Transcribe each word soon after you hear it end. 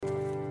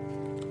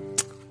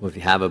Well, if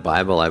you have a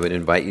Bible, I would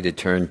invite you to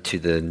turn to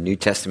the New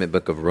Testament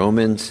book of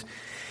Romans,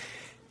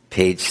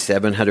 page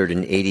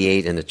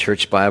 788 in the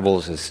church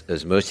Bibles.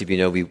 As most of you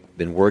know, we've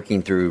been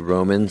working through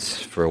Romans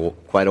for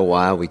quite a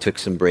while. We took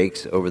some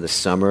breaks over the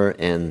summer,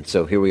 and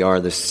so here we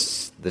are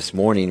this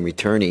morning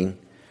returning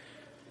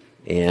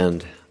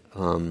and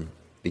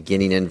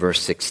beginning in verse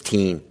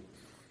 16.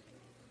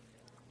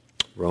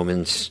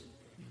 Romans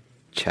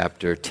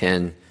chapter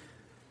 10,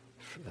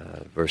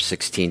 verse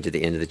 16 to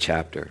the end of the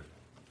chapter.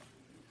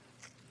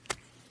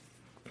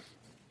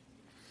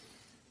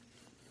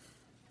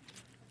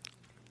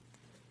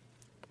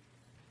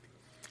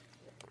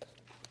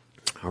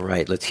 All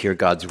right, let's hear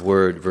God's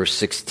word. Verse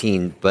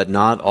 16, but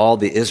not all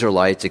the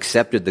Israelites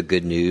accepted the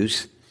good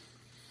news.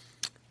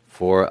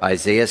 For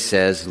Isaiah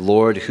says,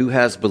 Lord, who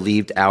has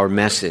believed our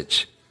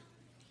message?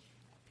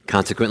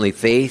 Consequently,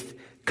 faith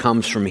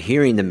comes from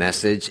hearing the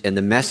message, and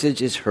the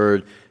message is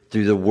heard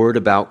through the word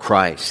about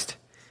Christ.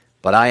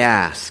 But I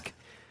ask,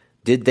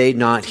 did they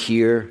not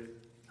hear?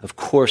 Of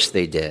course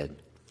they did.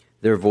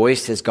 Their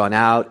voice has gone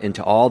out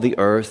into all the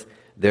earth,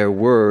 their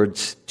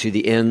words to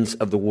the ends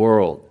of the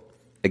world.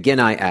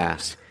 Again, I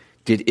ask,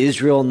 did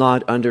Israel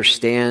not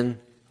understand?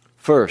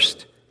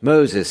 First,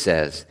 Moses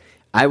says,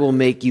 I will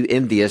make you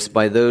envious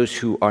by those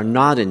who are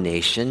not a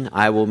nation.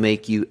 I will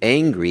make you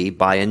angry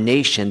by a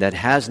nation that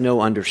has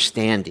no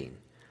understanding.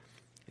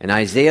 And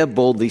Isaiah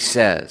boldly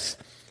says,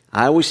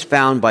 I was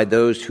found by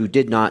those who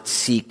did not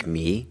seek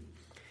me.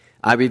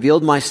 I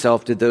revealed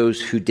myself to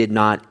those who did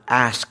not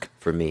ask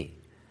for me.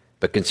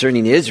 But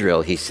concerning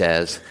Israel, he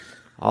says,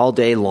 all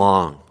day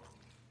long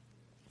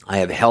I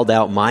have held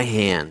out my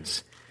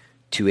hands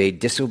to a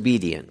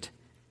disobedient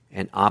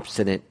and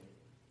obstinate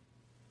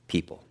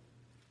people.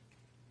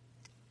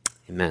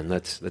 Amen.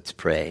 Let's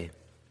pray.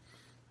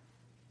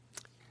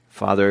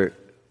 Father,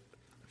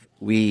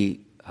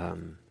 we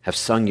have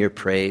sung your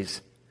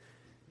praise,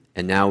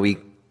 and now we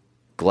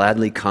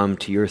gladly come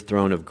to your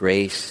throne of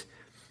grace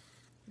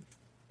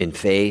in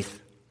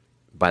faith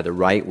by the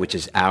right which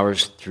is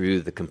ours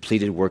through the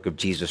completed work of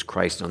Jesus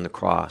Christ on the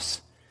cross.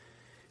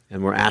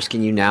 And we're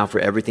asking you now for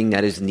everything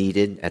that is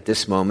needed at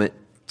this moment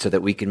so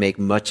that we can make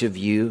much of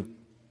you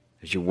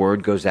as your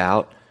word goes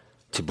out,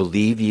 to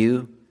believe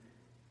you,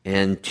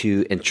 and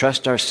to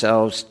entrust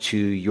ourselves to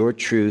your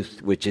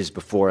truth, which is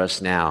before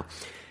us now.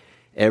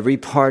 Every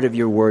part of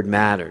your word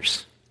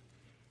matters.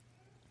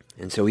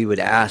 And so we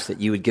would ask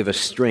that you would give us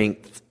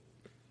strength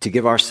to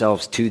give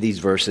ourselves to these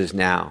verses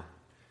now.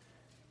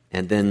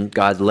 And then,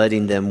 God,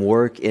 letting them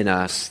work in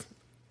us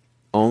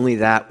only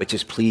that which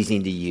is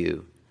pleasing to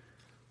you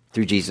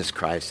through Jesus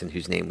Christ, in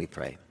whose name we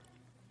pray.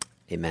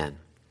 Amen.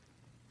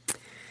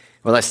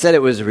 Well, I said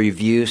it was a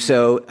review,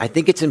 so I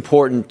think it's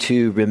important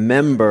to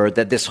remember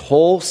that this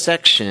whole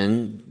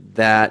section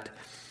that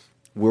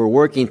we're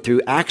working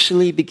through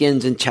actually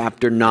begins in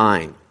chapter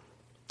 9.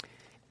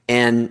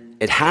 And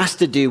it has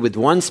to do with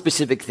one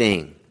specific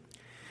thing,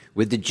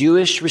 with the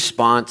Jewish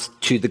response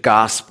to the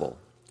gospel.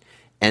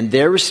 And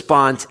their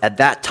response at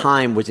that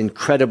time was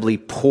incredibly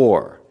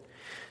poor.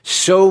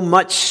 So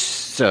much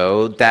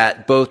so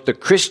that both the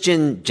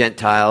Christian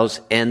Gentiles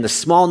and the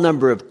small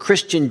number of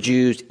Christian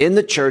Jews in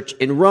the church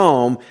in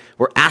Rome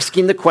were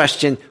asking the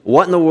question,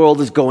 what in the world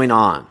is going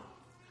on?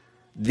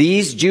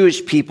 These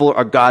Jewish people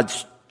are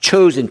God's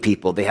chosen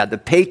people. They had the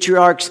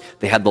patriarchs,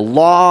 they had the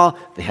law,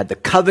 they had the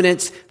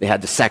covenants, they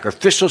had the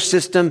sacrificial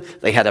system,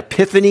 they had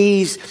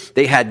epiphanies,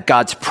 they had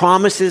God's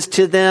promises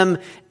to them.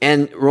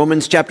 And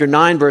Romans chapter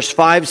 9 verse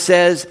 5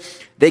 says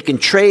they can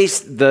trace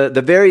the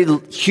very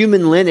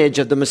human lineage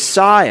of the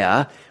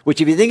Messiah, which,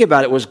 if you think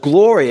about it, was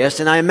glorious.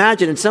 And I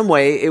imagine in some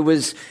way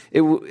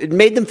it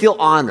made them feel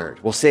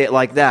honored. We'll say it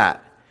like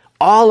that.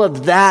 All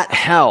of that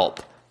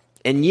help,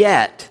 and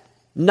yet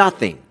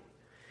nothing.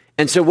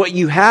 And so what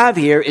you have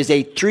here is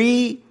a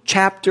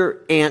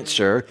 3-chapter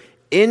answer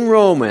in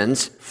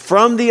Romans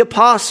from the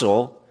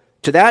apostle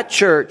to that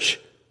church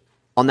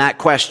on that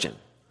question.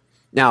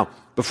 Now,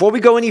 before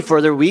we go any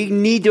further, we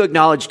need to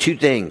acknowledge two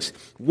things.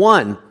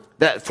 One,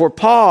 that for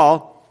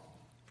Paul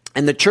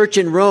and the church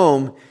in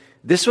Rome,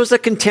 this was a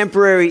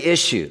contemporary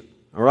issue,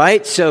 all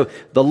right? So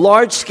the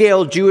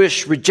large-scale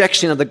Jewish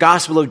rejection of the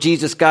gospel of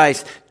Jesus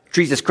Christ,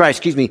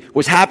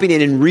 was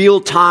happening in real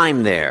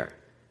time there.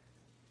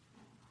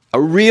 A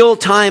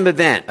real-time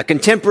event, a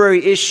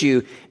contemporary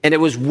issue, and it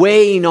was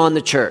weighing on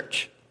the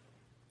church.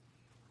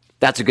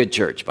 That's a good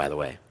church, by the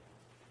way.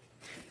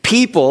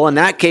 People, in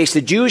that case,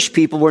 the Jewish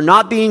people, were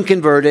not being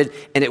converted,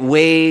 and it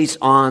weighs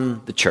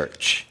on the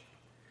church.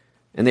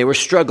 And they were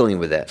struggling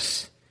with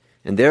this.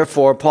 And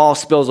therefore, Paul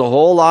spills a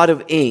whole lot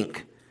of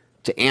ink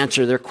to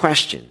answer their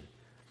question.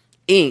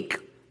 Ink,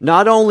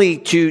 not only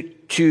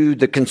to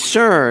the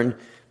concern,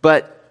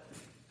 but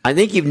I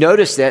think you've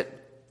noticed that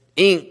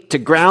ink to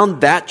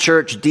ground that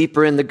church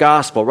deeper in the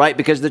gospel, right?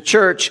 Because the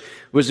church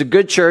was a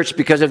good church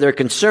because of their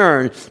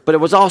concern, but it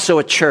was also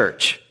a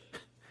church.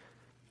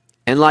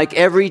 And like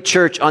every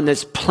church on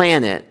this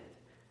planet,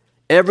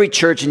 every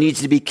church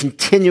needs to be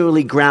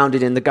continually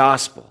grounded in the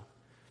gospel.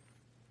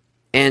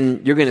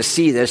 And you're going to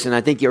see this, and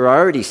I think you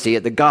already see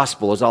it. The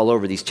gospel is all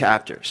over these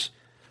chapters.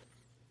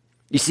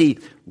 You see,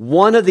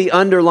 one of the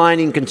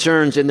underlining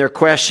concerns in their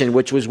question,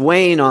 which was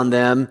weighing on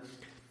them,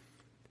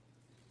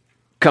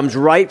 comes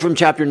right from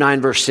chapter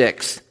 9, verse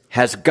 6.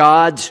 Has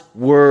God's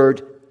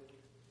word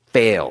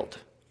failed?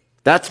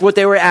 That's what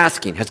they were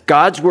asking. Has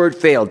God's word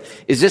failed?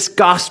 Is this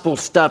gospel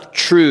stuff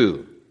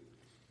true?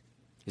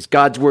 Is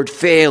God's word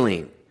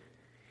failing?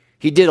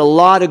 He did a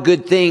lot of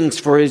good things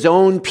for his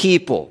own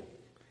people.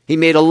 He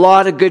made a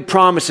lot of good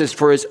promises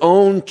for his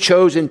own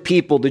chosen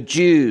people, the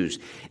Jews.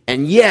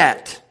 And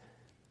yet,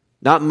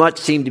 not much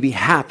seemed to be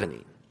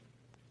happening.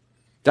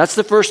 That's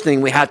the first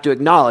thing we have to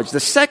acknowledge. The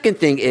second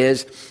thing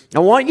is, I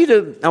want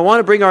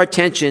to bring our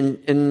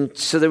attention and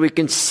so that we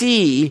can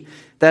see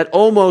that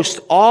almost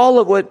all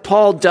of what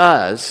Paul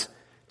does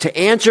to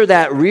answer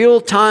that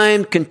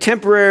real-time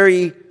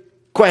contemporary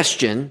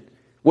question,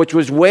 which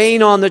was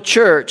weighing on the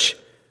church,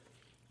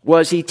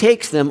 was he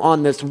takes them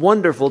on this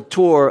wonderful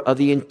tour of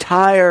the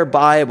entire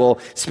Bible,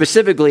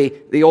 specifically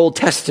the Old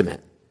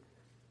Testament,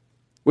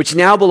 which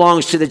now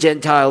belongs to the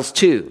Gentiles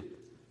too.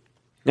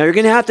 Now you're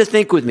going to have to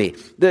think with me.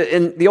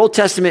 The Old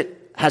Testament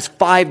has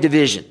 5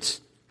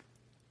 divisions.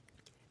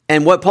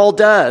 And what Paul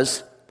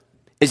does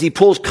is he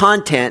pulls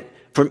content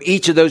from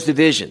each of those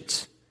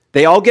divisions.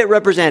 They all get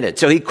represented.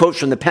 So he quotes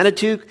from the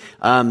Pentateuch,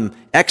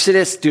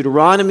 Exodus,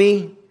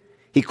 Deuteronomy.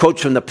 He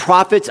quotes from the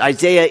prophets,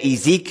 Isaiah,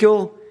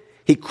 Ezekiel.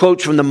 He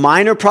quotes from the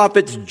minor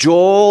prophets,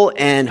 Joel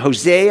and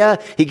Hosea.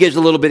 He gives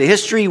a little bit of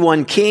history,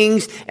 1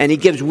 Kings, and he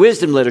gives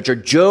wisdom literature,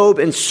 Job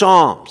and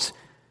Psalms.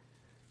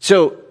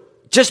 So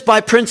just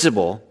by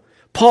principle,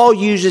 Paul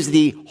uses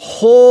the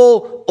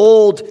whole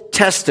Old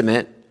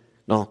Testament,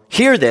 now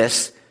hear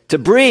this, to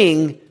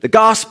bring the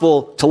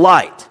gospel to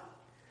light,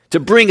 to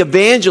bring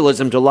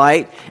evangelism to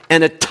light,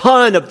 and a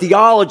ton of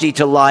theology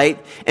to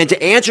light, and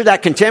to answer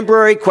that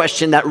contemporary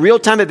question, that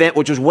real-time event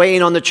which was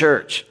weighing on the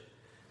church.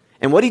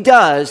 And what he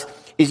does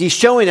is he's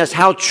showing us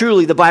how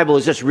truly the Bible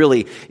is just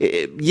really,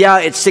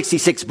 it's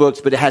 66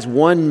 books, but it has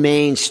one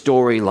main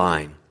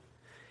storyline.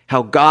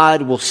 How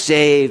God will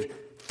save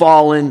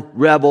fallen,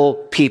 rebel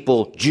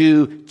people,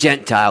 Jew,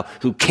 Gentile,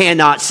 who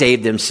cannot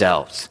save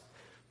themselves.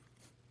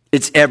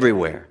 It's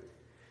everywhere.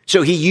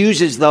 So he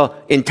uses the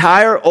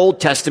entire Old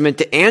Testament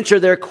to answer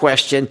their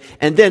question,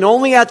 and then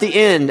only at the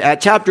end,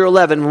 at chapter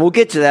 11, we'll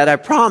get to that, I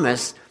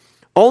promise,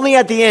 only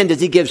at the end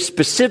does he give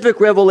specific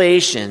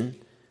revelation.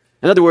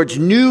 In other words,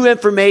 new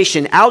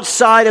information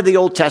outside of the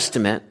Old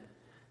Testament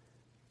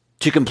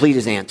to complete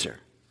his answer.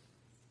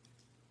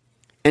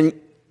 And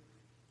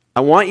I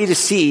want you to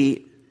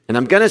see, and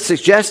I'm going to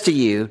suggest to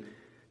you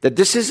that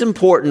this is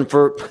important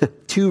for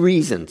 2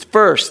 reasons.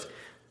 First,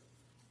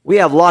 we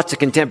have lots of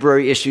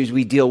contemporary issues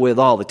we deal with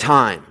all the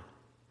time.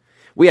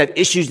 We have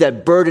issues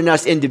that burden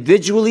us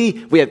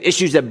individually. We have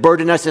issues that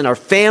burden us in our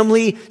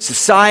family,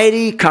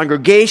 society,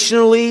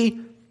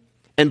 congregationally.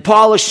 And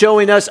Paul is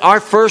showing us our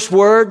first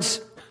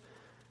words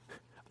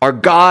are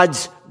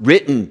God's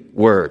written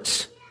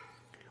words.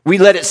 We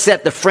let it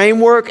set the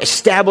framework,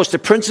 establish the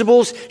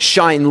principles,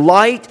 shine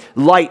light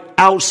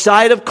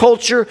outside of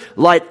culture,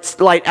 light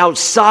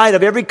outside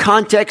of every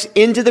context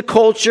into the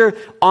culture,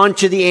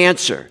 onto the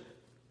answer.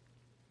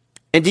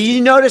 And did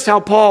you notice how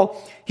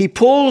Paul, he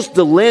pulls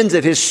the lens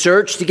of his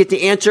search to get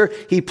the answer,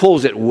 he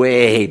pulls it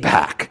way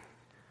back.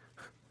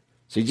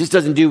 So he just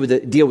doesn't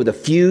deal with a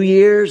few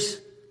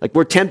years like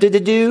we're tempted to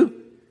do.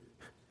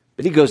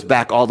 But he goes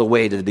back all the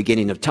way to the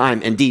beginning of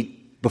time,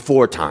 indeed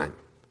before time.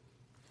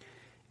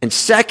 And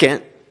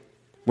second,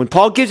 when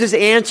Paul gives his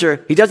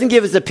answer, he doesn't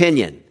give his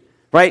opinion,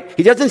 right?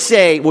 He doesn't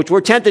say, which we're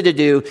tempted to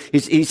do,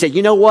 he said,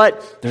 you know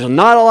what? There's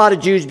not a lot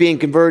of Jews being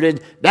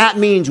converted. That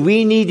means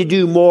we need to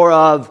do more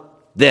of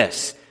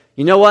this.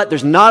 You know what?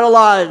 There's not a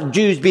lot of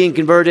Jews being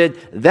converted.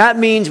 That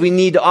means we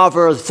need to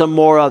offer some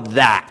more of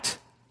that.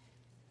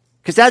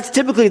 Because that's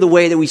typically the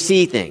way that we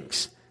see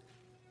things.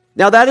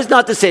 Now, that is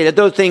not to say that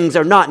those things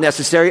are not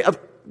necessary.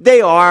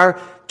 They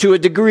are to a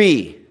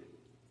degree.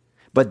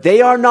 But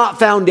they are not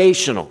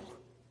foundational.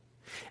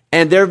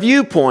 And their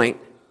viewpoint,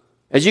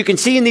 as you can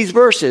see in these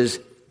verses,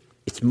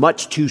 it's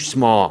much too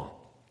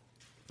small.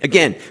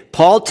 Again,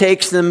 Paul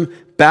takes them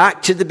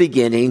back to the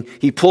beginning.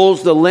 He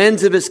pulls the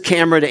lens of his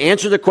camera to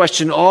answer the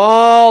question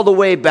all the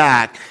way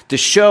back to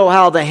show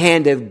how the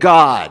hand of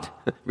God,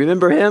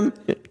 remember him?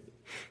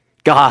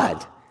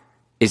 God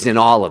is in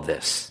all of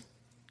this.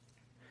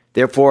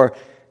 Therefore,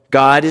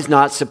 God is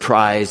not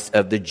surprised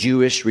of the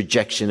Jewish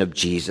rejection of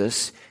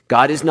Jesus.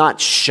 God is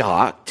not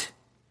shocked.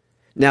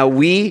 Now,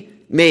 we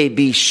may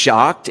be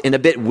shocked and a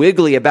bit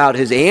wiggly about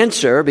his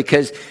answer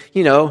because,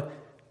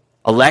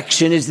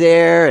 election is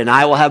there and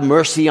I will have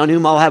mercy on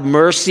whom I'll have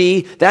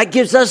mercy. That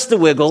gives us the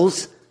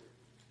wiggles,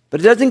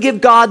 but it doesn't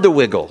give God the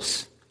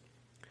wiggles.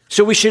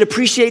 So we should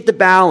appreciate the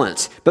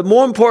balance, but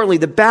more importantly,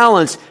 the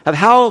balance of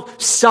how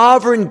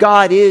sovereign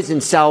God is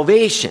in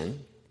salvation,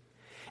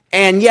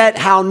 and yet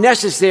how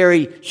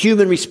necessary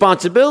human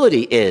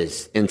responsibility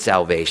is in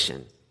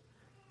salvation.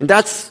 And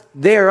that's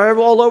there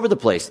all over the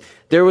place.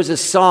 There was a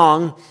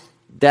song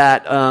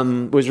that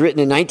was written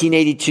in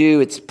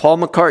 1982. It's Paul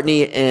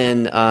McCartney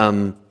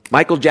and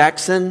Michael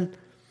Jackson,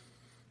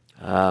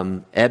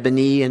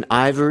 Ebony and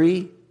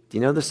Ivory. Do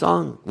you know the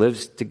song?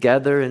 Lives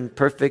together in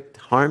perfect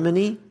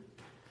harmony.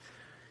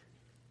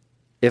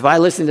 If I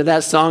listened to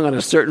that song on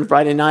a certain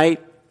Friday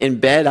night in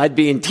bed, I'd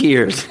be in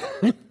tears.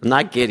 I'm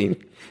not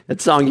kidding.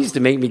 That song used to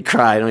make me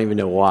cry. I don't even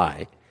know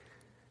why.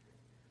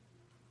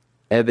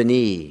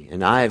 Ebony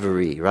and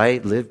Ivory,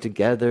 right? Live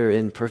together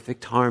in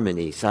perfect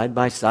harmony, side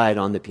by side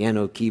on the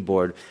piano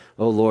keyboard.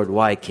 Oh Lord,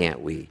 why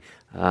can't we?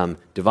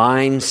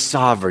 Divine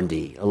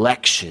sovereignty,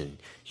 election,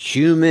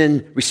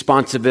 human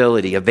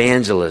responsibility,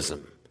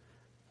 evangelism.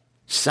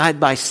 Side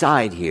by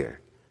side here.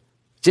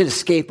 It's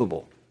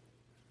inescapable.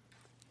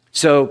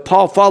 So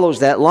Paul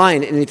follows that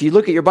line. And if you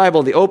look at your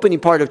Bible, the opening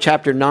part of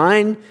chapter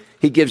 9,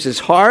 he gives his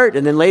heart.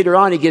 And then later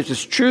on, he gives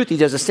his truth. He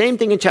does the same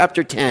thing in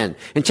chapter 10.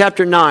 In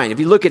chapter 9, if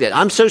you look at it,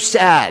 I'm so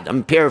sad.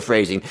 I'm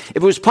paraphrasing. If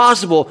it was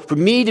possible for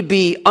me to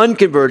be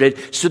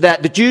unconverted so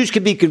that the Jews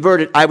could be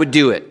converted, I would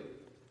do it.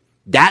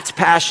 That's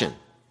passion.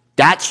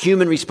 That's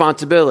human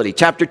responsibility.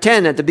 Chapter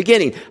 10 at the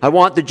beginning, I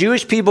want the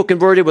Jewish people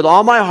converted with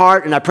all my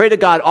heart, and I pray to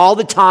God all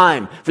the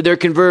time for their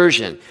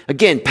conversion.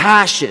 Again,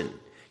 passion,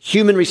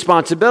 human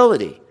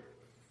responsibility.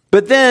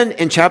 But then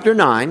in chapter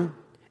 9,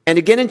 and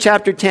again in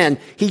chapter 10,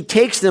 he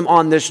takes them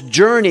on this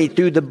journey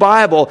through the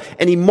Bible,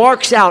 and he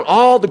marks out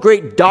all the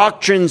great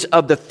doctrines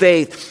of the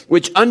faith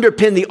which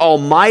underpin the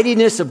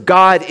almightiness of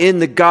God in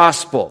the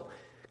gospel.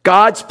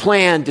 God's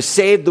plan to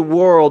save the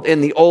world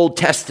in the Old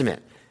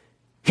Testament.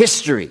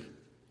 History.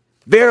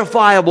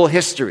 Verifiable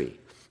history,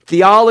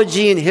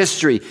 theology and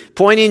history,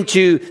 pointing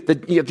to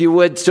the, if you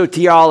would,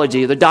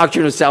 soteriology, the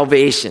doctrine of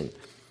salvation.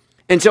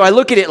 And so I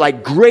look at it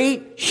like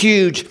great,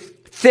 huge,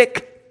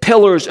 thick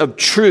pillars of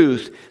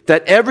truth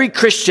that every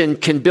Christian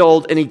can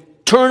build an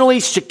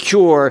eternally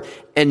secure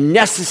and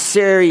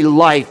necessary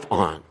life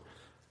on.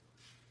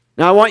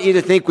 Now I want you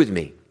to think with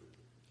me.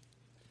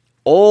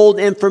 Old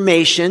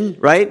information,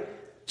 right?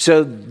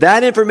 So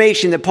that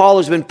information that Paul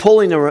has been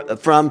pulling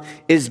from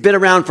has been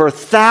around for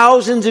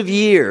thousands of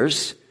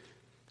years.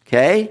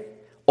 Okay?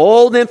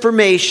 Old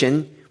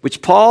information,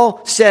 which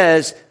Paul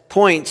says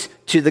points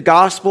to the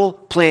gospel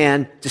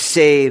plan to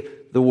save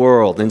the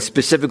world, and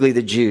specifically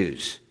the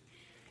Jews.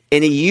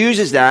 And he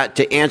uses that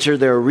to answer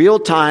their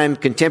real-time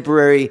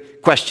contemporary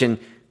question,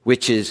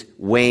 which is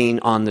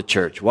weighing on the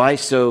church. Why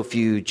so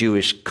few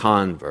Jewish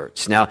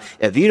converts? Now,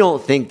 if you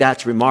don't think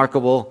that's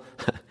remarkable,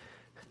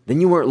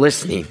 then you weren't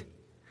listening.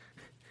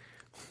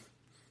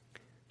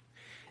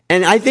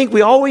 And I think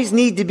we always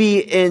need to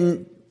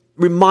be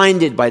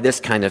reminded by this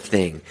kind of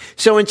thing.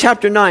 So in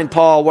chapter 9,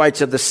 Paul writes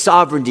of the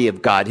sovereignty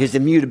of God, his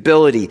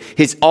immutability,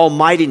 his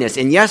almightiness.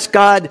 And yes,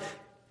 God's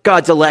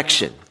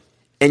election.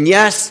 And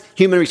yes,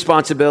 human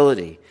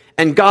responsibility.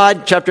 And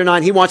God, chapter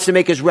 9, he wants to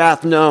make his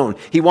wrath known.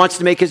 He wants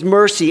to make his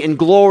mercy and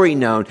glory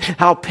known.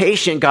 How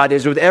patient God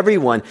is with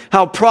everyone.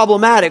 How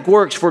problematic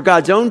works for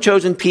God's own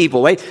chosen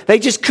people. Right? They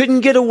just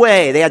couldn't get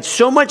away. They had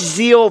so much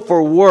zeal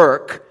for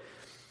work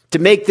to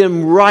make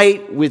them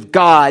right with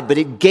God, but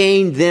it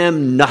gained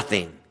them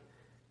nothing.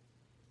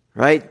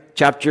 Right?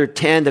 Chapter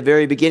 10, the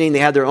very beginning, they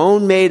had their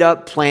own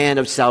made-up plan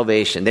of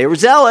salvation. They were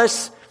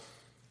zealous,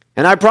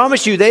 and I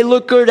promise you, they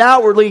looked good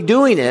outwardly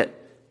doing it,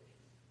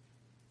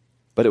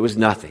 but it was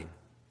nothing.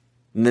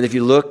 And then if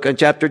you look at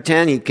chapter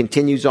 10, he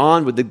continues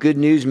on with the good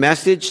news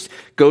message,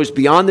 goes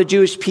beyond the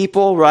Jewish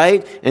people,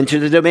 right, into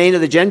the domain of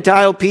the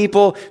Gentile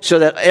people, so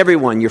that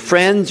everyone, your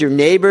friends, your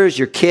neighbors,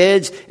 your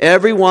kids,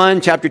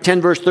 everyone, chapter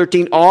 10, verse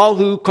 13, all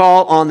who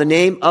call on the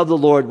name of the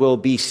Lord will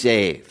be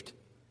saved.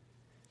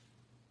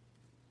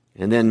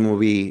 And then when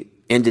we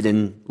ended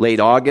in late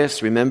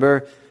August,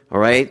 remember, all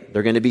right,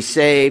 they're going to be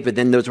saved, but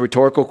then those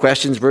rhetorical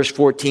questions, verse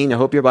 14, I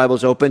hope your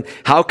Bible's open.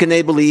 How can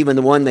they believe in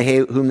the one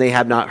whom they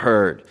have not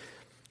heard?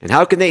 And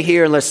how can they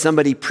hear unless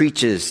somebody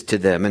preaches to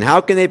them? And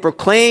how can they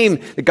proclaim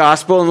the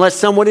gospel unless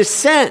someone is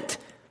sent?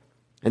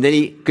 And then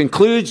he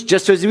concludes,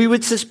 just as we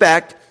would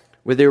suspect,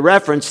 with a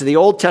reference to the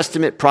Old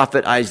Testament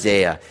prophet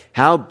Isaiah.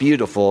 How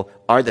beautiful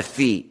are the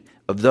feet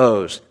of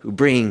those who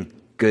bring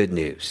good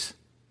news.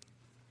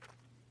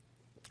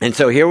 And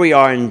so here we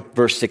are in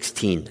verse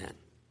 16 then.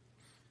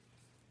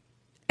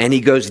 And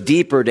he goes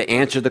deeper to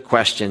answer the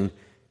question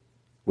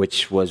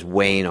which was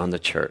weighing on the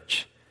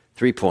church.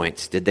 3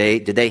 points. Did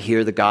they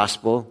hear the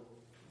gospel?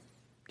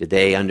 Did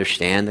they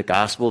understand the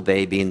gospel?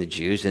 They being the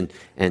Jews.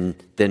 And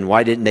then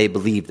why didn't they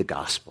believe the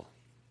gospel?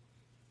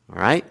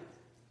 All right?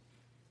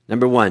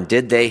 Number 1,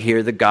 did they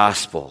hear the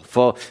gospel?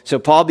 So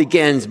Paul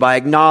begins by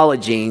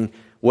acknowledging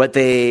what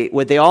they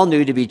all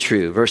knew to be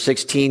true. Verse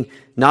 16,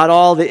 not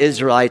all the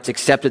Israelites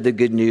accepted the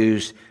good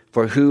news,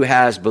 for who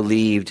has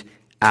believed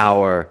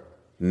our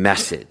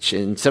message?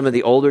 In some of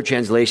the older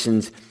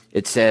translations,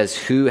 it says,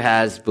 who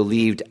has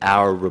believed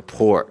our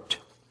report?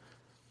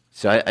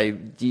 So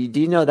do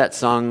you know that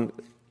song,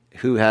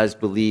 who has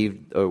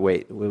believed, or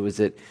wait, what was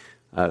it?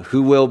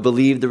 Who will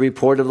believe the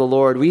report of the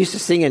Lord? We used to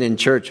sing it in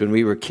church when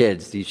we were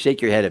kids. Do you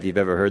shake your head if you've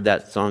ever heard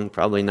that song?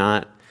 Probably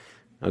not.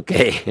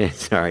 Okay,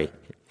 sorry.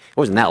 It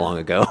wasn't that long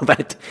ago,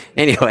 but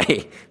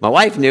anyway, my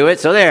wife knew it,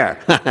 so there.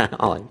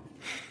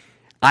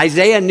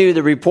 Isaiah knew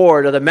the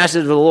report or the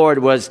message of the Lord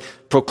was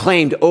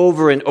proclaimed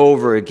over and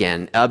over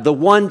again, of the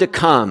one to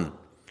come,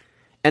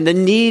 and the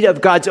need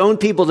of God's own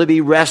people to be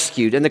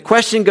rescued. And the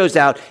question goes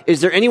out,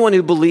 is there anyone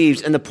who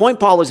believes? And the point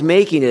Paul is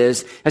making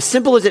is, as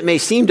simple as it may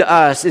seem to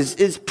us,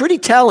 is pretty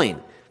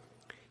telling.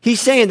 He's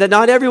saying that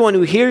not everyone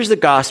who hears the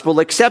gospel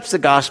accepts the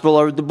gospel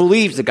or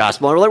believes the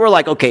gospel. Or we're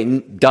like, okay,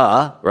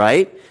 duh,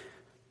 right?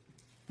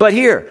 But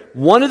here,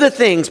 one of the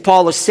things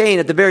Paul is saying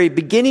at the very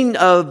beginning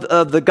of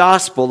the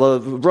gospel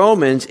of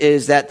Romans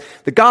is that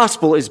the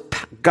gospel is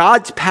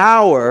God's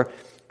power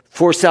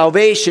for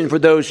salvation for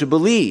those who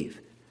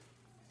believe.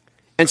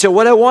 And so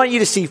what I want you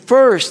to see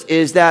first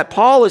is that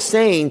Paul is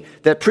saying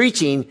that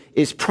preaching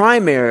is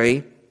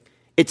primary.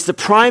 It's the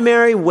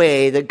primary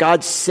way that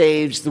God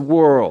saves the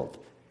world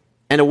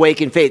and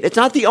awaken faith. It's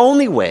not the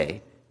only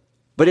way,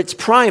 but it's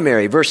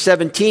primary. Verse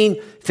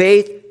 17,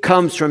 faith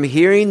comes from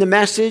hearing the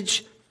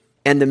message,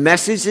 and the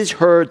message is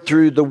heard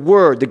through the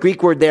word. The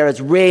Greek word there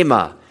is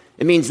rhema.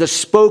 It means the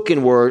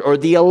spoken word or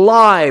the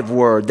alive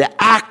word,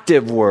 the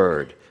active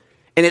word.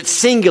 And it's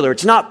singular.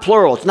 It's not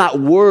plural. It's not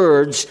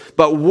words,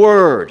 but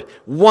word.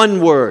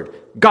 One word.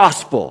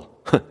 Gospel.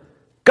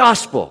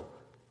 Gospel.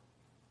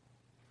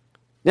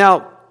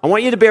 Now, I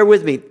want you to bear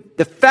with me.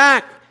 The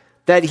fact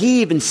that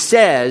he even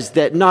says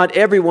that not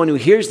everyone who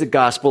hears the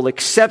gospel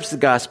accepts the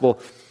gospel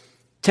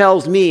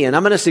tells me, and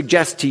I'm going to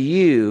suggest to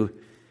you,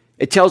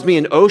 it tells me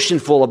an ocean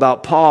full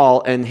about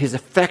Paul and his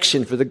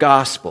affection for the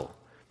gospel.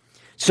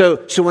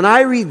 So when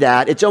I read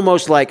that, it's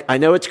almost like, I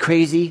know it's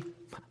crazy.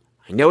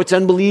 I know it's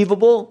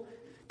unbelievable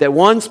that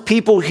once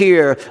people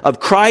hear of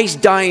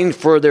Christ dying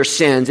for their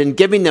sins and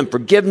giving them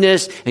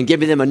forgiveness and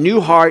giving them a new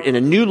heart and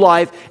a new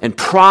life and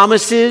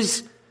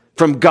promises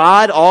from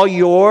God, all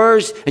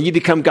yours, and you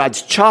become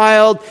God's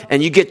child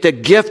and you get the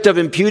gift of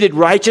imputed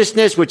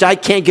righteousness, which I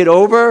can't get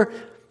over,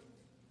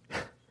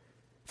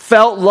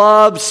 felt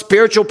love,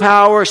 spiritual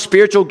power,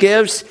 spiritual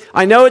gifts.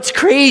 I know it's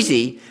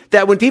crazy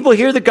that when people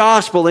hear the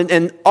gospel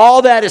and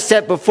all that is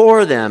set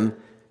before them,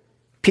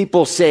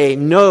 people say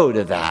no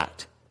to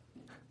that.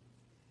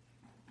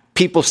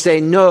 People say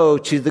no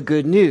to the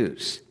good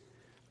news.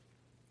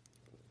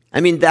 I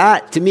mean,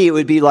 that to me, it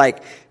would be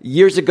like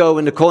years ago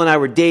when Nicole and I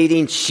were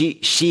dating,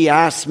 she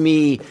asked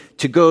me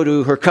to go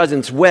to her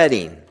cousin's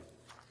wedding.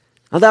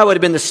 Now, that would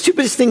have been the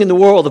stupidest thing in the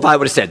world if I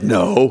would have said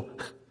no.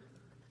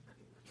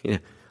 You know,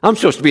 I'm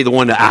supposed to be the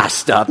one to ask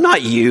stuff,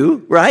 not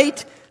you,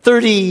 right?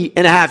 30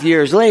 and a half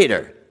years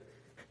later.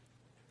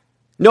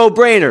 No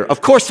brainer.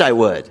 Of course I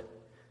would.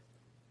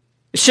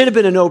 It should have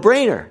been a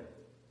no-brainer.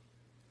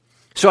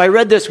 So I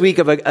read this week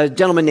of a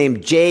gentleman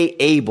named Jay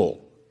Abel.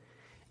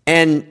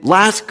 And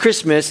last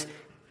Christmas,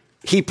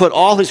 he put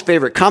all his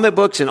favorite comic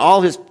books and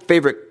all his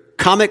favorite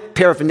comic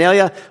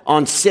paraphernalia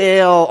on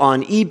sale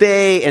on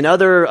eBay and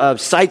other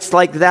sites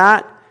like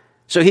that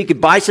so he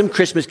could buy some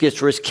Christmas gifts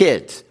for his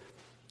kids.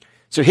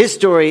 So his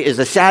story is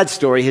a sad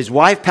story. His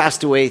wife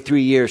passed away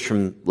 3 years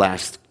from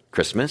last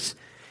Christmas.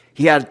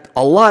 He had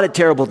a lot of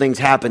terrible things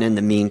happen in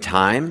the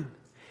meantime.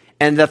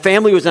 And the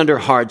family was under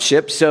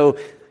hardship. So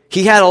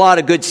he had a lot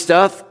of good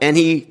stuff. And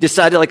he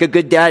decided, like a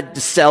good dad,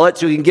 to sell it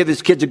so he can give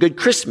his kids a good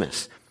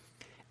Christmas.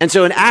 And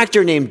so an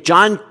actor named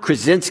John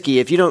Krasinski,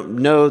 if you don't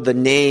know the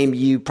name,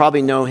 you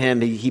probably know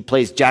him. He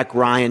plays Jack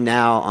Ryan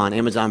now on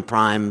Amazon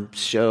Prime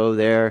show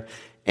there.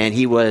 And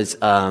he was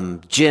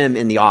Jim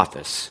in The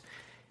Office.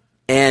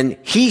 And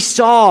he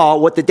saw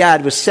what the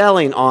dad was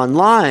selling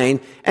online,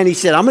 and he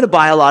said, I'm going to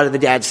buy a lot of the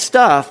dad's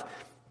stuff,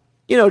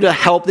 to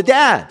help the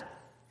dad.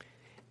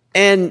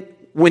 And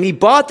when he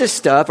bought this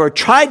stuff, or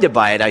tried to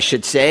buy it, I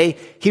should say,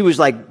 he was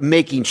like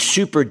making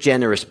super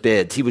generous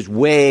bids. He was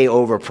way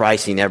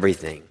overpricing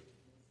everything.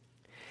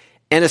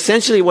 And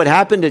essentially what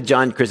happened to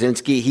John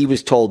Krasinski, he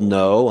was told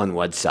no on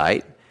one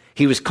site.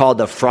 He was called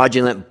a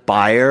fraudulent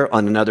buyer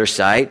on another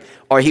site,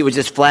 or he was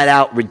just flat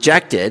out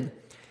rejected.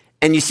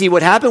 And you see,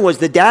 what happened was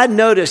the dad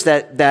noticed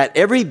that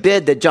every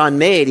bid that John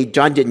made,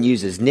 John didn't use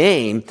his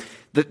name,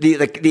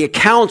 the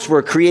accounts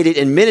were created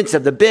in minutes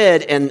of the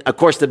bid, and of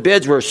course the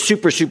bids were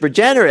super, super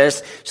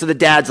generous, so the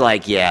dad's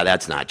like, yeah,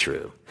 that's not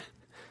true.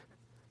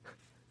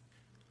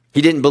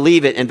 He didn't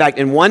believe it. In fact,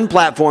 in one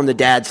platform, the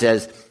dad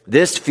says,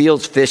 this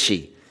feels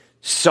fishy.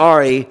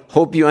 Sorry,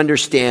 hope you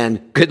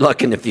understand. Good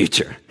luck in the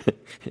future.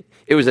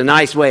 It was a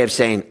nice way of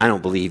saying, I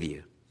don't believe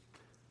you.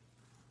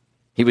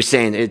 He was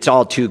saying, it's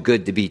all too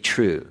good to be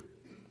true.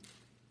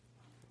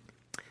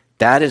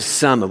 That is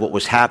some of what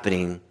was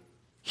happening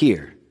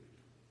here.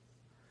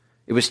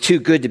 It was too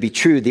good to be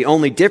true. The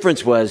only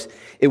difference was,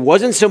 it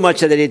wasn't so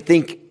much that they didn't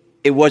think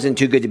it wasn't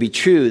too good to be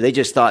true. They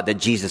just thought that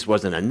Jesus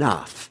wasn't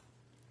enough.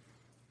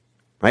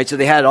 Right? So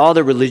they had all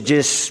the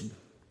religious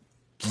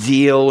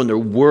zeal and their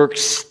work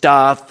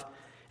stuff.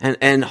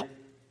 And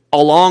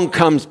along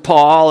comes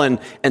Paul and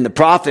the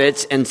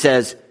prophets and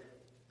says,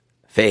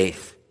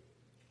 faith.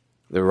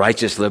 The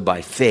righteous live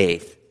by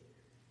faith.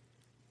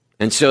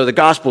 And so the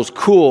gospel's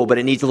cool, but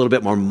it needs a little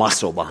bit more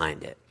muscle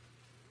behind it.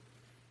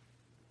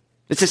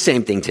 It's the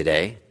same thing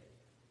today.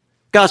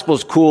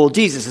 Gospel's cool,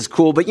 Jesus is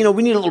cool, but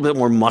we need a little bit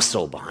more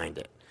muscle behind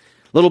it.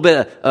 A little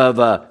bit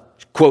of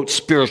quote,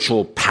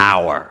 spiritual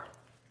power.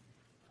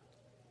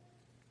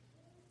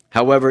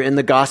 However, in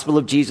the gospel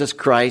of Jesus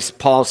Christ,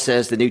 Paul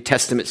says, the New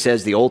Testament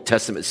says, the Old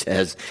Testament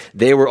says,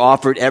 they were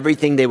offered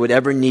everything they would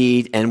ever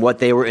need and what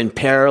they were in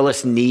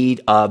perilous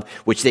need of,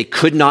 which they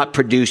could not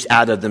produce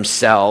out of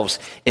themselves,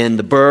 in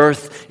the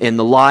birth, in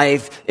the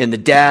life, in the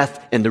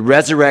death, in the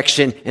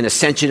resurrection and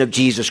ascension of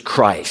Jesus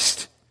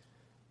Christ.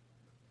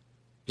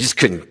 You just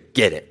couldn't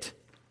get it.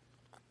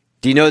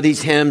 Do you know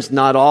these hymns?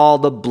 Not all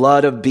the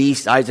blood of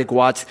beast, Isaac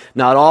Watts,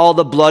 not all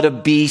the blood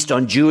of beast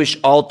on Jewish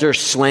altars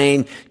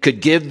slain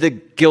could give the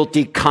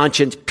guilty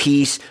conscience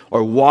peace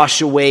or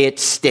wash away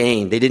its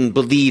stain. They didn't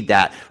believe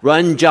that.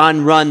 Run,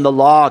 John, run, the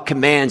law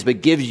commands,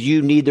 but gives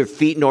you neither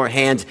feet nor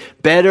hands.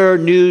 Better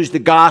news the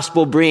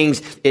gospel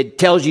brings. It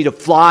tells you to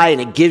fly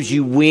and it gives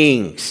you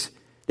wings.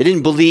 They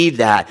didn't believe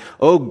that.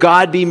 Oh,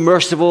 God, be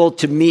merciful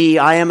to me.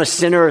 I am a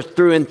sinner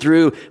through and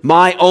through.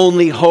 My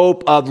only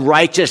hope of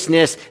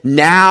righteousness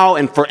now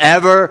and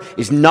forever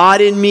is not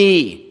in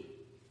me,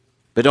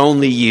 but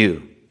only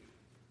you.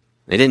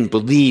 They didn't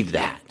believe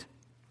that.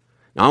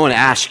 Now, I want to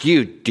ask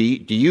you, do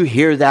you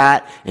hear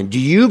that? And do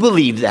you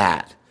believe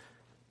that?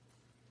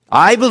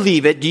 I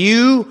believe it. Do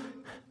you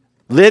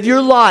live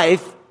your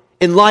life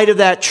in light of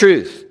that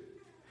truth?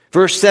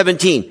 Verse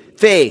 17,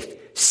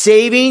 faith,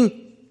 saving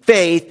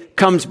faith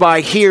comes by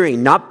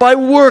hearing, not by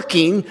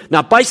working,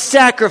 not by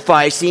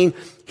sacrificing,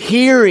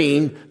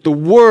 hearing the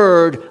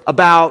word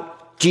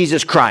about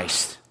Jesus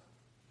Christ.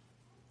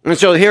 And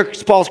so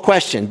here's Paul's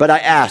question. But I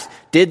asked,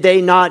 did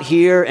they not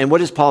hear? And what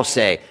does Paul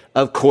say?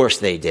 Of course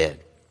they did.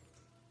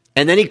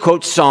 And then he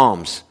quotes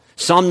Psalms.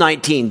 Psalm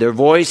 19, their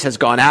voice has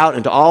gone out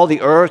into all the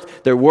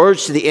earth, their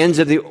words to the ends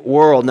of the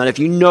world. Now, if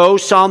you know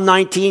Psalm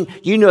 19,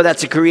 you know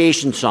that's a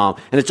creation psalm.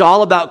 And it's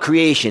all about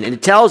creation. And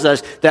it tells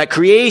us that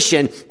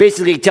creation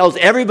basically tells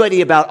everybody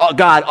about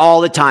God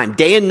all the time.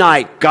 Day and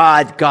night,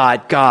 God,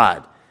 God,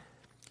 God.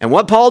 And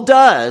what Paul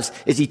does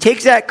is he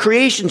takes that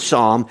creation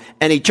psalm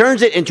and he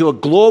turns it into a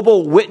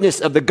global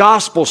witness of the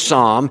gospel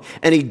psalm,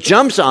 and he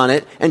jumps on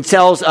it and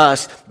tells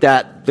us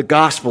that the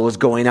gospel is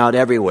going out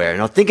everywhere.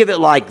 Now, think of it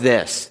like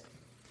this.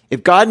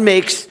 If God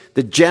makes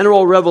the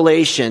general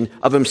revelation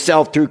of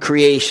himself through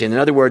creation, in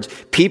other words,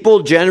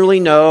 people generally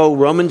know,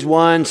 Romans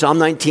 1, Psalm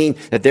 19,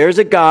 that there's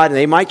a God, and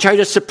they might try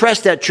to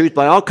suppress that truth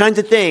by all kinds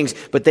of things,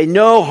 but they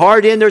know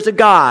hard in there's a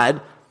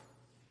God,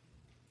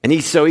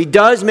 and so he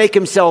does make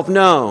himself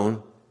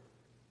known.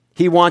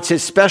 He wants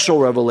his special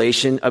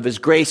revelation of his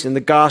grace in the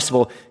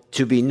gospel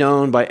to be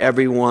known by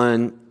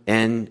everyone,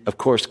 and of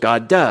course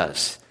God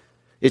does.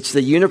 It's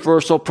the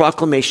universal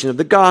proclamation of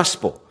the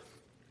gospel.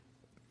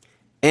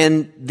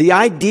 And the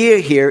idea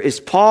here is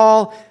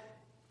Paul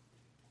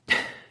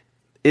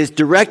is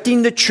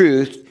directing the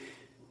truth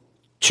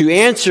to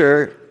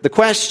answer the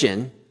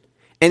question,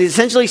 and he's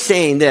essentially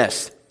saying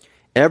this: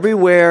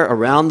 everywhere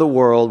around the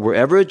world,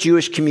 wherever a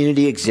Jewish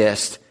community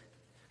exists,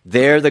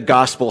 there the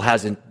gospel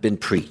hasn't been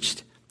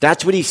preached.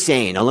 That's what he's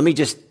saying. Now let me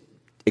just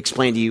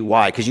explain to you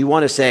why, because you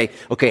want to say,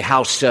 okay,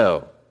 how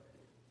so?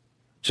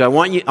 So I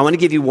want to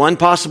give you one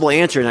possible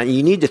answer, and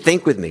you need to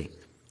think with me.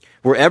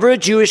 Wherever a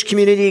Jewish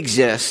community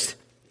exists,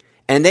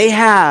 and they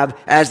have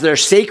as their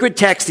sacred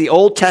text the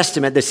Old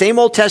Testament, the same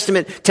Old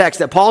Testament text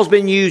that Paul's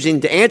been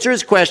using to answer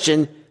his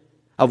question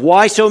of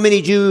why so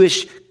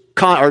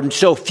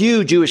so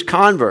few Jewish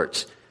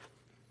converts.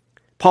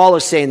 Paul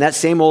is saying that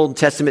same Old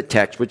Testament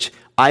text, which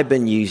I've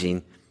been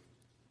using,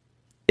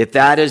 if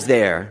that is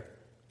there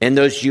in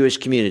those Jewish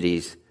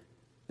communities,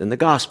 then the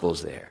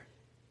gospel's there.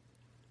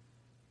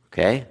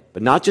 Okay?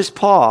 But not just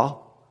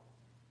Paul,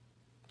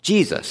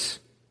 Jesus.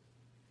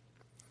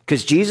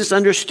 Because Jesus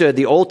understood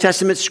the Old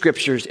Testament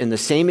scriptures in the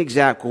same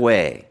exact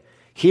way.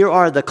 Here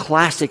are the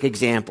classic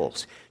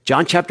examples.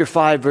 John chapter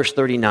 5, verse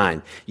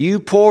 39. You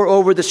pore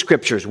over the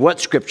scriptures. What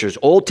scriptures?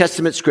 Old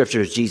Testament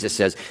scriptures, Jesus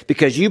says,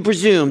 because you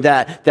presume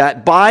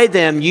that by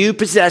them you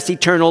possess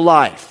eternal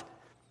life.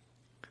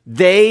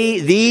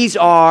 These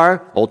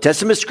are, Old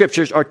Testament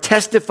scriptures, are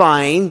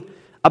testifying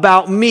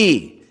about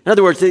me. In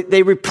other words,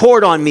 they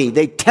report on me.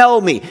 They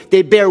tell me.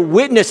 They bear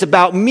witness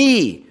about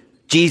me,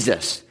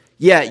 Jesus.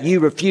 Yet you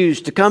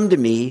refuse to come to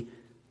me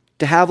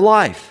to have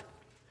life.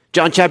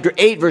 John chapter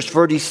 8, verse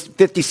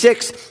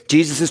 56,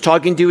 Jesus is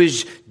talking to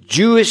his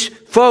Jewish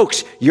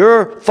folks.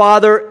 Your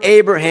father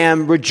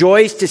Abraham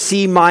rejoiced to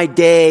see my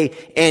day,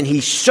 and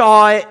he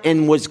saw it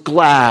and was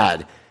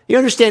glad. You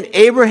understand,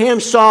 Abraham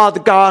saw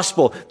the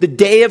gospel, the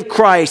day of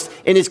Christ,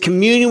 in his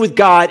communion with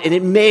God, and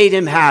it made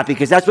him happy,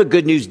 because that's what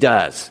good news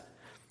does.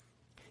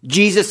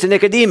 Jesus to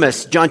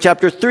Nicodemus, John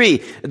chapter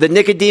 3, the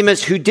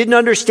Nicodemus who didn't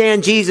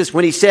understand Jesus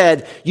when he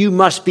said, you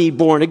must be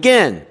born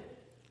again.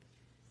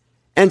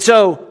 And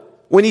so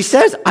when he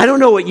says, I don't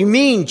know what you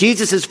mean,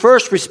 Jesus'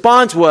 first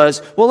response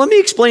was, well, let me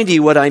explain to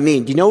you what I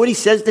mean. Do you know what he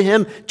says to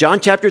him? John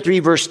chapter 3,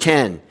 verse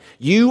 10.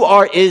 You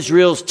are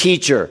Israel's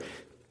teacher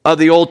of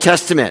the Old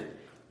Testament,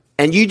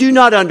 and you do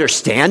not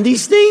understand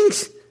these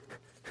things?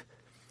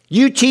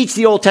 You teach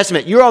the Old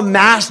Testament. You're a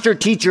master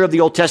teacher of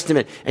the Old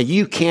Testament, and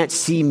you can't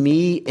see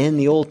me in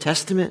the Old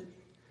Testament.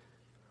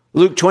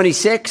 Luke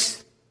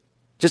 26,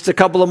 just a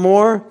couple of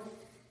more.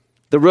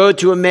 The road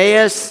to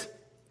Emmaus.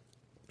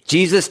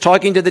 Jesus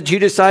talking to the two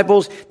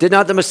disciples, did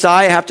not the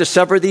Messiah have to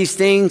suffer these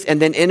things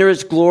and then enter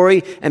his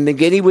glory? And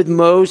beginning with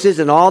Moses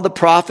and all the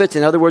prophets,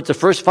 in other words, the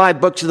first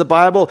 5 books of the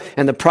Bible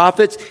and the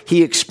prophets,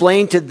 he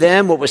explained to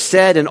them what was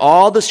said in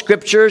all the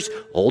scriptures,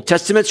 Old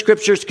Testament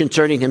scriptures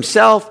concerning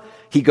himself.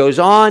 He goes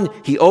on,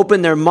 he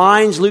opened their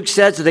minds, Luke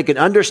said, so they could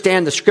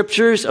understand the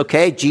scriptures.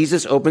 Okay,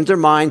 Jesus opens their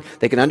mind.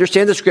 They can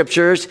understand the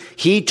scriptures.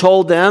 He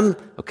told them,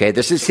 okay,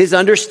 this is his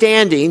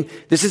understanding.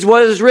 This is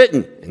what is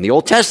written in the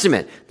Old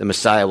Testament. The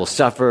Messiah will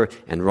suffer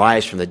and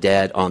rise from the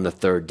dead on the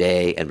 3rd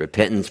day, and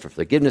repentance for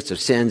forgiveness of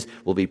sins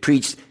will be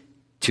preached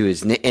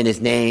in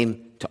his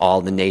name to all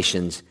the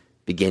nations,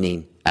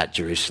 beginning at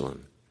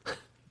Jerusalem.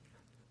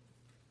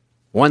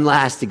 One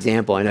last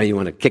example. I know you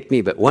want to kick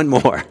me, but one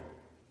more.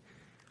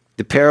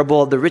 The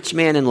parable of the rich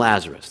man and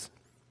Lazarus.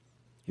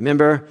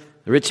 Remember,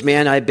 the rich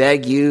man, I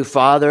beg you,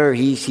 Father,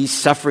 he's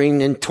suffering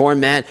in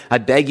torment. I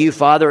beg you,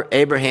 Father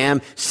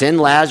Abraham,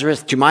 send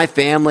Lazarus to my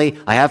family.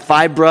 I have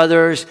 5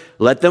 brothers.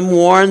 Let them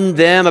warn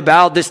them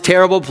about this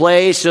terrible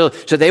place so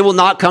they will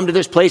not come to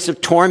this place of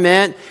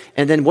torment.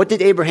 And then what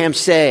did Abraham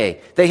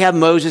say? They have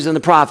Moses and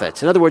the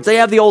prophets. In other words, they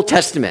have the Old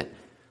Testament.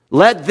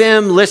 Let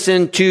them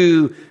listen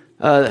to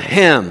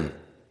him.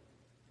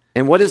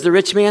 And what does the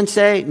rich man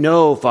say?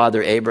 No,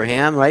 Father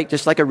Abraham, right?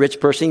 Just like a rich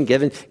person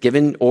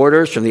given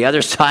orders from the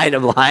other side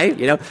of life.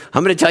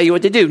 I'm going to tell you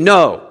what to do.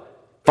 No,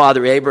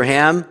 Father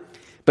Abraham.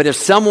 But if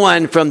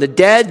someone from the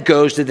dead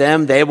goes to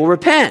them, they will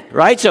repent,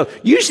 right? So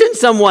you send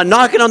someone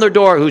knocking on their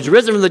door who's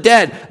risen from the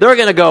dead. They're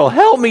going to go,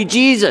 help me,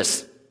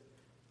 Jesus.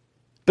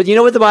 But you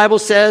know what the Bible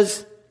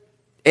says?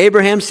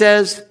 Abraham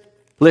says,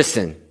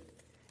 listen,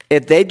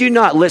 if they do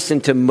not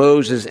listen to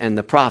Moses and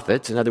the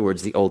prophets, in other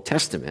words, the Old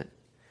Testament,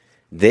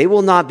 they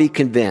will not be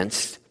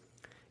convinced,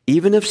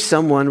 even if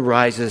someone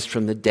rises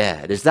from the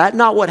dead. Is that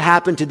not what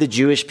happened to the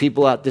Jewish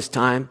people at this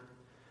time?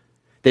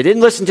 They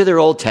didn't listen to their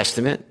Old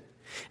Testament.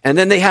 And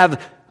then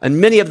and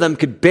many of them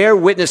could bear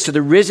witness to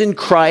the risen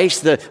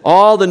Christ,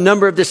 all the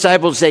number of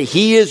disciples say,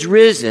 he is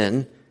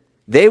risen.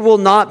 They will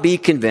not be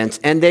convinced,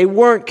 and they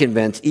weren't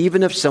convinced,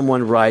 even if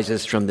someone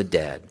rises from the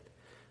dead.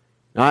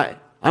 Now,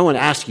 I want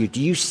to ask you,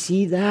 do you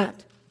see that?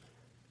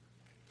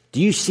 Do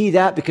you see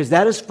that? Because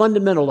that is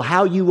fundamental to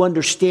how you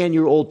understand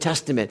your Old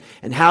Testament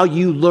and how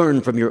you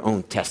learn from your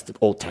own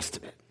Old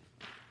Testament.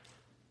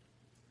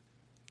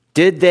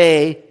 Did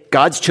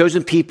God's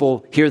chosen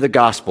people, hear the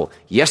gospel?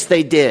 Yes,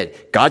 they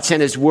did. God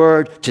sent his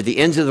word to the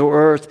ends of the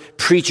earth,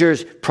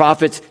 preachers,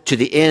 prophets to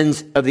the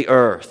ends of the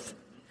earth.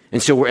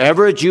 And so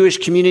wherever a Jewish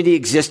community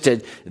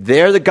existed,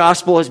 there the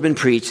gospel has been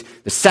preached.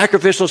 The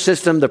sacrificial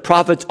system, the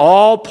prophets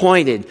all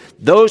pointed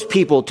those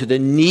people to the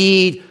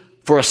need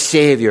for a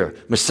Savior,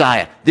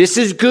 Messiah. This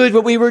is good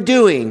what we were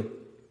doing,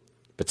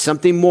 but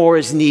something more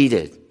is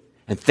needed.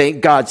 And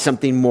thank God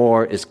something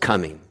more is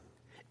coming.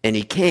 And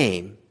he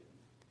came,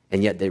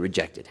 and yet they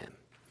rejected him.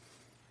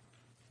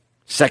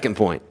 Second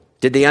point,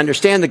 did they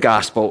understand the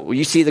gospel? Well,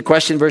 you see the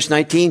question, verse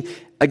 19.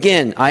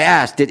 Again, I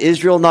asked, did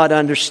Israel not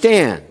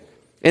understand?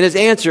 And his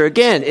answer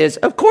again is,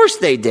 of course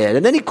they did.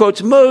 And then he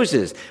quotes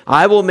Moses.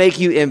 I will make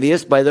you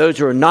envious by those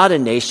who are not a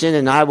nation,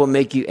 and I will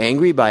make you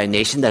angry by a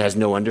nation that has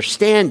no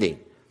understanding.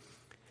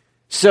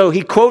 So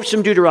he quotes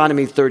from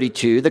Deuteronomy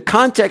 32. The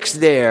context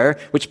there,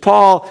 which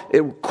Paul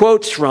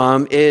quotes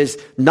from, is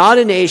not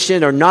a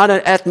nation or not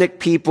an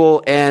ethnic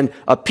people, and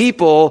a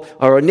people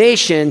or a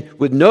nation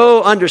with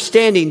no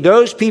understanding.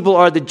 Those people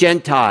are the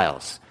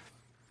Gentiles.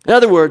 In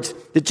other words,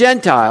 the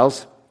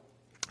Gentiles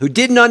who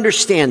didn't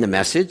understand the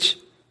message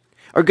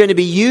are going to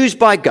be used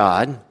by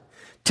God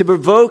to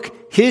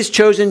provoke his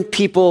chosen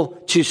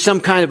people to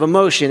some kind of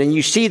emotion. And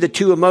you see the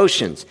two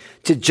emotions,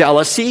 to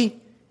jealousy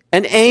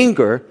and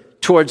anger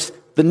towards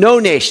the no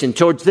nation,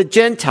 towards the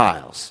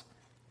Gentiles,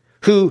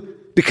 who,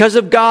 because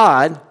of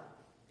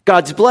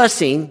God's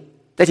blessing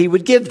that he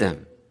would give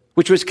them,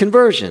 which was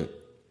conversion.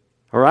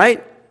 All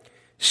right?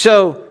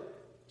 So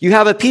you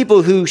have a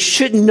people who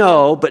should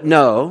know but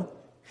know,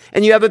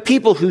 and you have a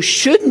people who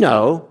should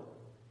know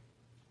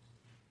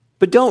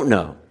but don't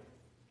know.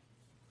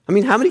 I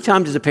mean, how many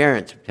times as a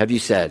parent have you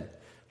said,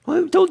 well,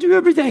 I've told you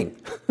everything.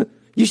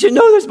 You should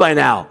know this by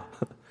now.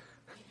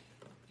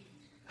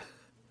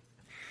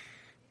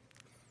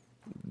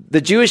 The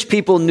Jewish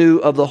people knew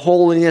of the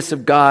holiness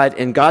of God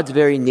and God's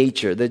very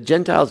nature. The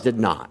Gentiles did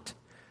not.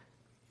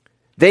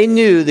 They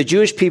knew, the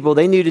Jewish people,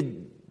 they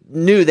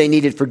knew they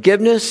needed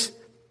forgiveness,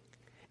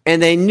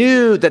 and they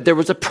knew that there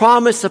was a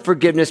promise of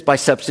forgiveness by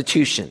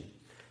substitution.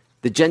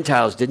 The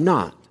Gentiles did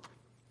not.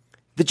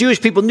 The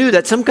Jewish people knew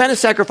that some kind of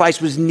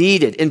sacrifice was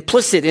needed,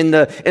 implicit in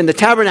the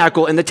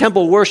tabernacle and the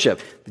temple worship.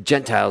 The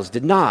Gentiles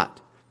did not.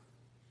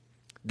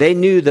 They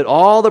knew that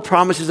all the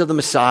promises of the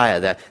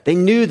Messiah, that they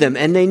knew them,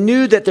 and they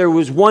knew that there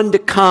was one to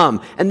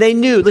come. And they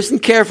knew, listen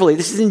carefully,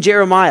 this is in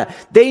Jeremiah,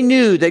 they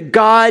knew that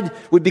God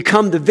would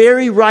become the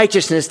very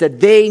righteousness that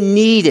they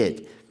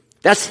needed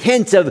That's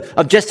hints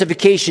of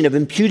justification, of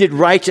imputed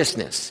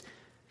righteousness.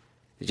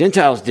 The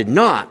Gentiles did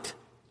not.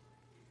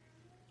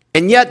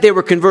 And yet they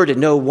were converted.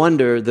 No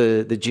wonder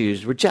the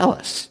Jews were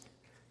jealous.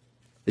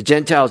 The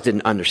Gentiles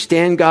didn't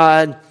understand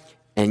God,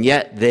 and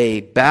yet they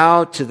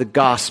bowed to the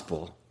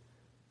gospel.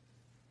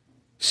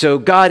 So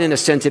God, in a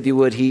sense, if you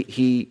would,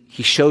 he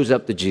shows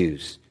up the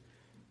Jews.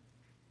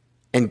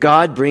 And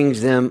God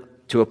brings them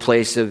to a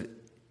place of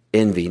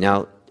envy.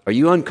 Now, are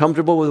you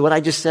uncomfortable with what I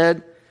just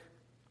said?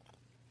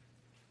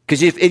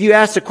 Because if you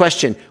ask the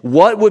question,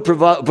 what would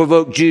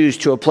provoke Jews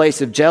to a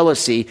place of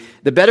jealousy,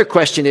 the better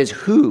question is,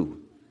 who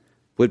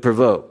would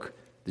provoke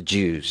the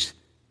Jews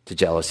to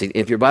jealousy?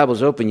 If your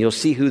Bible's open, you'll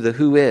see who the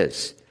who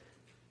is.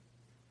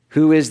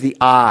 Who is the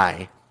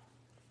I?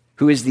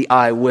 Who is the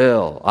I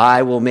will?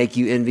 I will make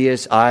you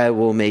envious. I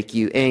will make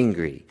you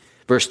angry.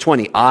 Verse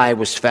 20, I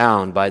was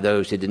found by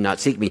those who did not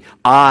seek me.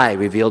 I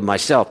revealed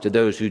myself to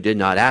those who did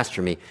not ask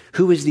for me.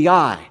 Who is the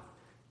I?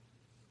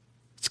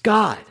 It's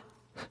God.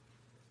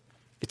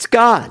 It's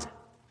God.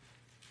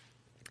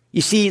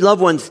 You see,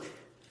 loved ones,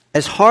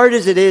 as hard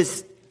as it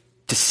is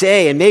to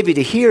say and maybe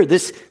to hear,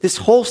 this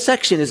whole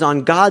section is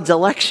on God's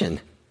election.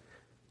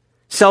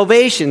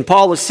 Salvation,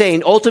 Paul is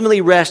saying,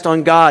 ultimately rests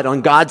on God,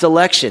 on God's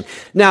election.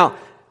 Now,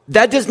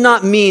 that does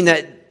not mean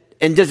that,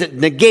 and doesn't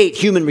negate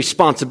human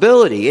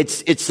responsibility.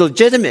 It's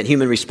legitimate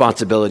human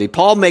responsibility.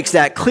 Paul makes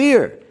that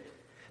clear.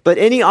 But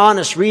any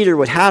honest reader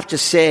would have to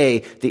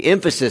say the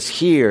emphasis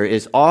here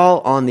is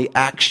all on the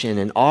action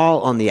and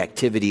all on the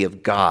activity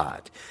of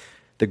God.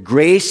 The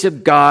grace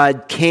of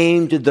God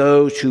came to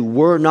those who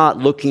were not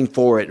looking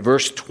for it.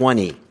 Verse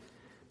 20.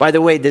 By the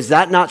way, does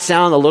that not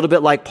sound a little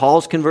bit like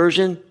Paul's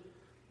conversion?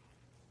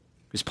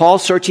 Was Paul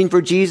searching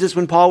for Jesus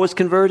when Paul was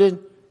converted?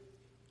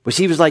 Was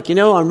he like,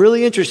 I'm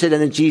really interested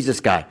in the Jesus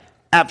guy.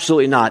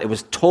 Absolutely not. It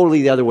was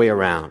totally the other way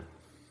around.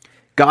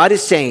 God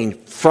is saying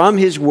from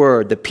his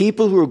word, the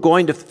people who are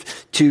going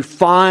to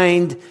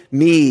find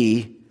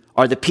me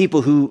are the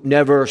people who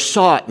never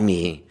sought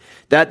me.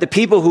 That the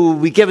people who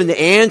will be given the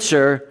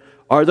answer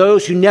are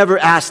those who never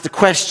asked the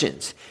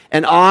questions.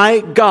 And I,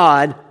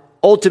 God,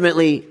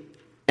 ultimately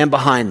am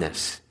behind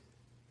this.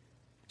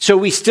 So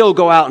we still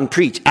go out and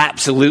preach.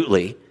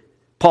 Absolutely.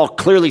 Paul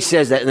clearly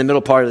says that in the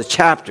middle part of the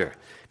chapter.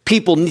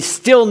 People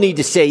still need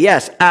to say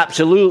yes,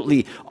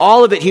 absolutely.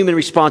 All of it human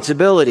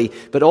responsibility,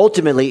 but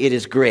ultimately it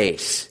is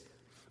grace.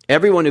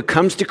 Everyone who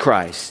comes to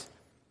Christ,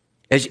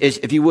 as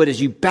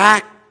you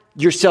back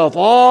yourself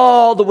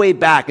all the way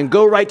back and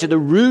go right to the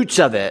roots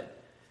of it,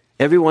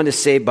 everyone is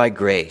saved by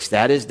grace.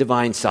 That is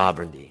divine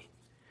sovereignty.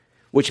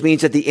 Which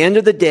means at the end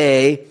of the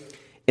day,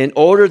 in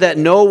order that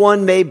no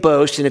one may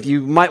boast, and if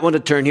you might want to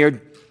turn here,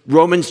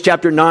 Romans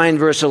chapter 9,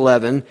 verse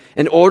 11,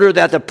 in order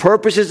that the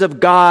purposes of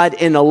God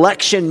in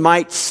election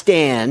might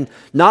stand,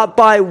 not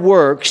by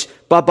works,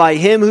 but by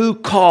him who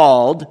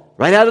called,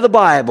 right out of the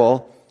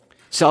Bible,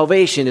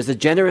 salvation is a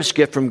generous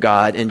gift from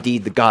God,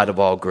 indeed the God of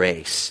all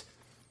grace.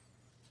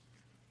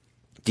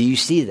 Do you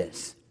see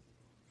this?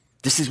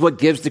 This is what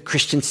gives the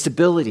Christian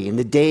stability in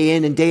the day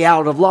in and day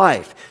out of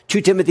life.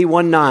 2 Timothy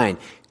 1:9,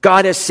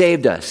 God has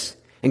saved us,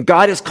 and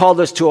God has called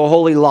us to a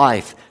holy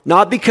life.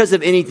 Not because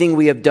of anything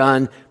we have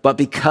done, but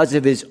because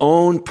of his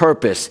own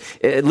purpose.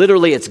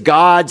 Literally, it's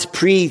God's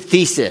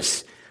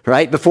pre-thesis,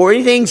 right? Before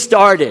anything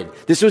started,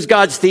 this was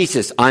God's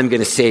thesis. I'm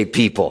going to save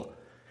people.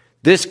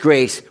 This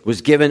grace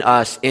was given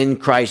us in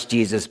Christ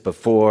Jesus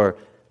before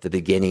the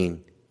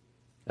beginning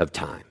of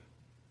time.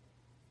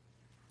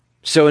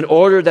 So in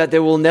order that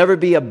there will never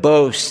be a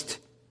boast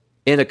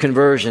in a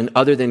conversion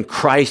other than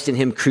Christ and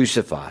him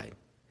crucified,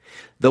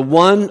 the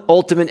one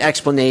ultimate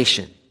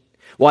explanation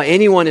why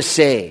anyone is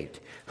saved,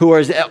 who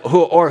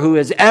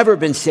has ever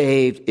been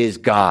saved, is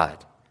God.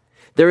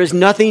 There is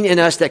nothing in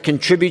us that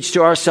contributes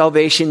to our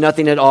salvation,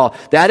 nothing at all.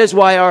 That is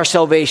why our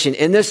salvation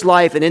in this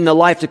life and in the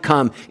life to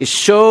come is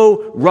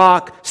so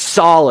rock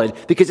solid,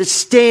 because it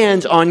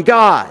stands on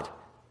God.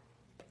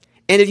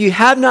 And if you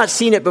have not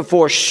seen it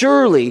before,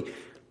 surely,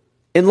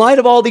 in light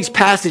of all these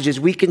passages,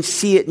 we can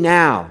see it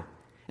now.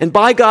 And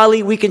by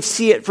golly, we can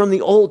see it from the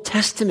Old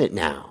Testament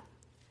now.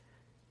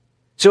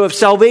 So if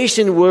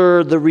salvation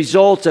were the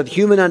result of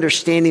human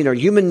understanding or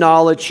human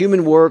knowledge,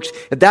 human works,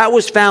 if that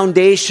was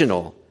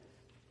foundational,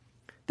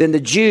 then the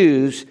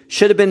Jews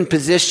should have been in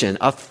position,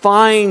 a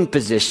fine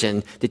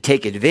position, to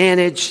take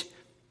advantage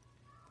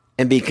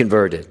and be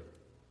converted.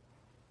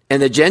 And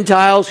the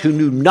Gentiles who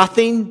knew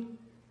nothing,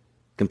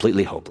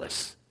 completely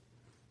hopeless.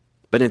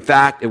 But in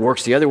fact, it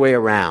works the other way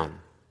around.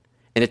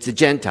 And it's the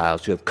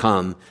Gentiles who have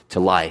come to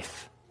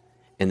life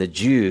and the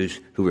Jews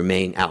who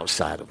remain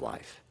outside of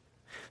life.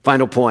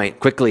 Final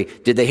point, quickly.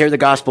 Did they hear the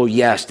gospel?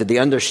 Yes. Did they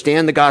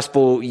understand the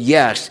gospel?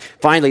 Yes.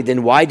 Finally,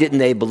 then why didn't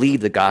they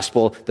believe the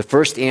gospel? The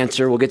first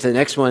answer, we'll get to the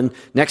next one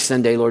next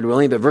Sunday, Lord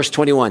willing, but verse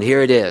 21,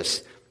 here it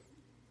is.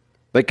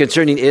 But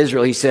concerning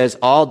Israel, he says,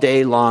 all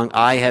day long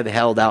I have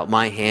held out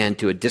my hand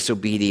to a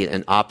disobedient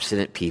and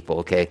obstinate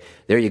people. Okay,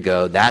 there you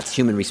go. That's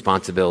human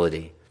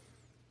responsibility.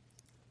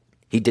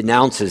 He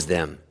denounces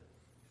them.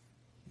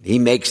 He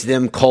makes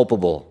them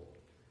culpable.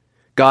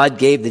 God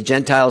gave the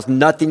Gentiles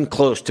nothing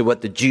close to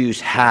what the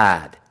Jews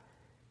had.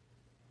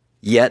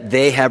 Yet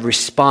they have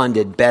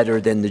responded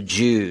better than the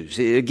Jews.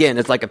 Again,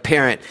 it's like a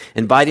parent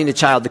inviting a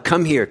child to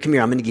come here. I'm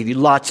going to give you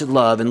lots of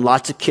love and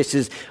lots of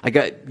kisses. I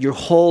got your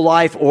whole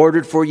life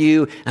ordered for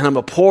you, and I'm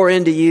going to pour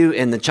into you.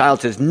 And the child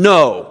says,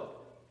 no.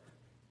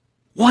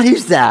 What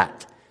is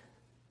that?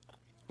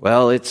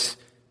 Well, it's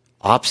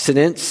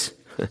obstinance.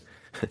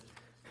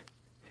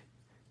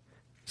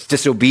 It's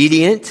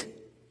disobedient.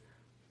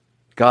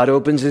 God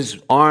opens his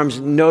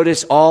arms,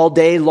 notice, all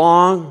day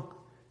long.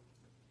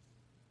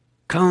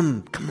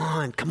 Come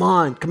on,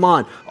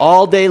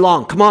 all day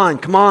long. Come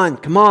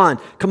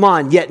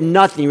on. Yet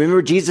nothing.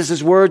 Remember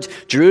Jesus' words,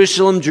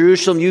 Jerusalem,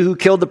 Jerusalem, you who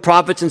killed the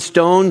prophets and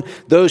stoned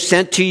those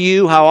sent to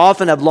you, how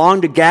often I've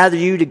longed to gather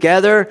you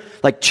together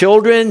like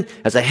children,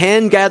 as a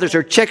hen gathers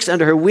her chicks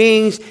under her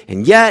wings,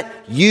 and yet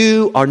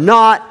you are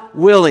not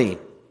willing.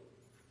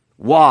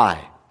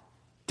 Why?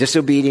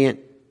 Disobedient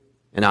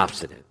and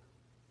obstinate.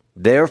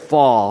 Their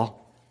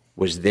fall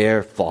was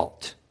their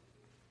fault.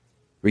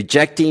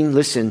 Rejecting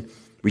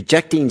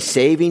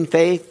saving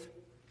faith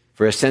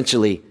for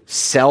essentially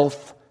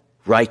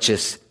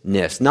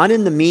self-righteousness. Not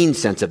in the mean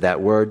sense of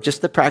that word,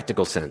 just the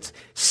practical sense.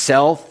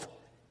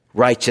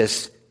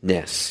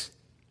 Self-righteousness.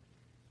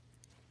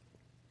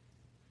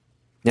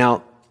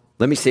 Now,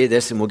 let me say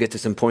this and we'll get to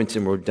some points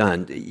and we're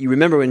done. You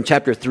remember in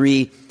chapter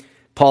 3,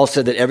 Paul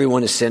said that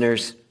everyone is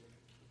sinners.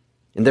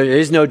 And there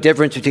is no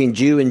difference between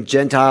Jew and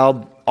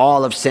Gentile.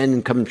 All have sinned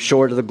and come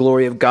short of the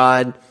glory of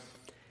God.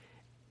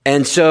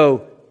 And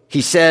so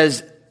he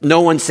says,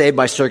 no one's saved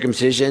by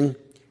circumcision.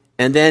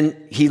 And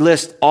then he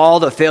lists all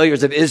the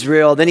failures of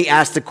Israel. Then he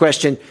asks the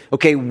question,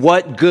 okay,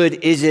 what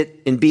good is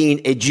it in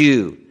being a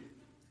Jew?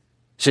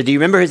 So do you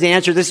remember his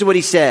answer? This is what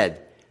he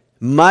said.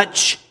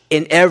 Much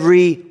in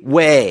every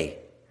way.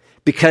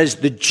 Because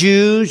the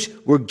Jews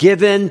were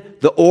given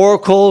the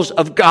oracles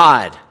of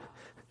God.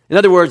 In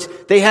other words,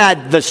 they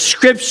had the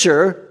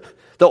scripture,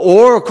 the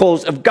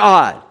oracles of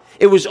God.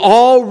 It was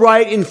all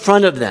right in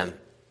front of them.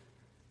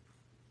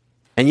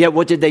 And yet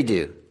what did they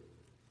do?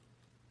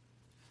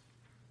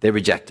 They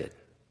rejected.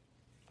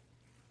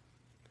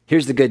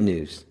 Here's the good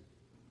news.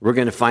 We're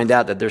going to find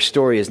out that their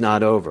story is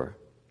not over.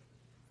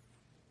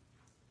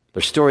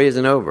 Their story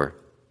isn't over.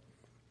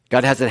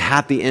 God has a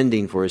happy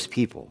ending for his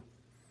people,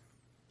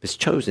 his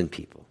chosen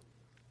people.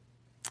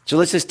 So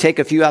let's just take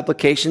a few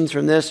applications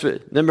from this.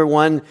 Number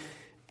one,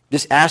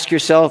 just ask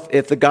yourself,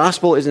 if the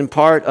gospel isn't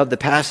part of the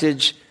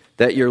passage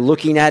that you're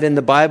looking at in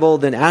the Bible,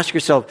 then ask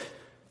yourself,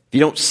 if you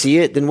don't see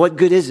it, then what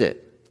good is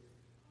it?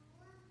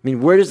 I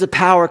mean, where does the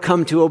power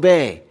come to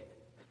obey?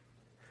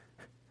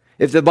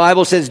 If the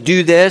Bible says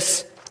do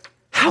this,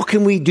 how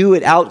can we do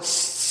it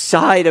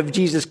outside of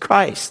Jesus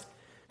Christ?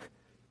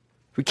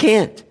 We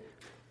can't.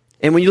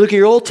 And when you look at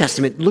your Old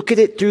Testament, look at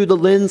it through the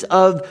lens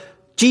of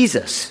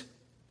Jesus.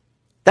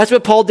 That's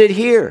what Paul did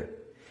here.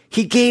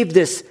 He gave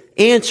this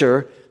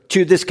answer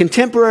to this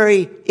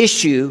contemporary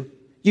issue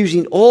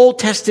using Old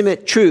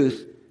Testament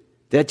truth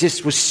that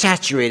just was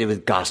saturated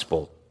with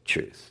gospel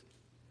truth.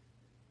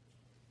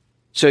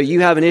 So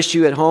you have an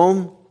issue at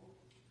home?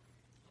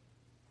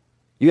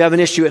 You have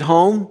an issue at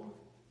home?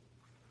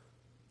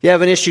 You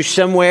have an issue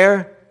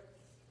somewhere?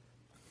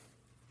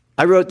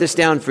 I wrote this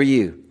down for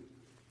you.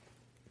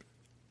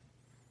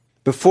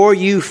 Before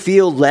you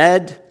feel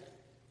led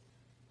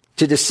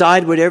to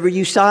decide whatever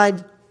you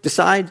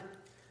decide,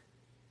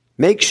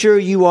 make sure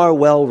you are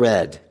well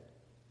read.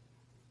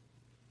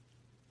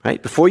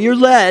 Right? Before you're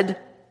led,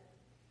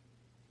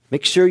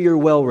 make sure you're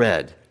well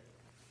read.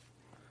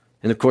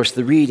 And of course,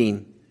 the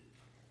reading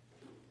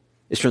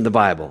is from the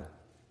Bible,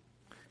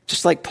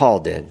 just like Paul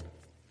did.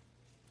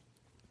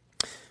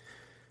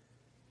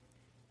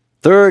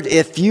 Third,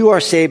 if you are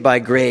saved by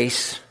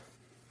grace,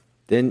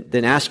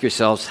 then ask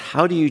yourselves,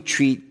 how do you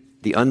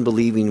treat the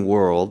unbelieving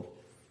world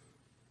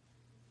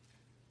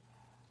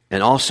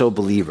and also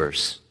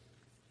believers?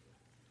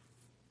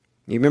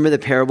 You remember the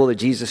parable that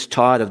Jesus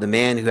taught of the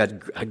man who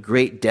had a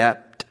great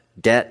debt,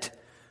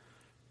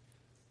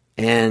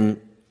 and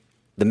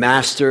the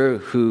master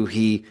who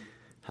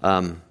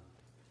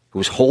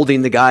was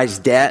holding the guy's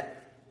debt,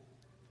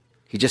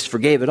 he just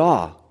forgave it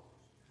all.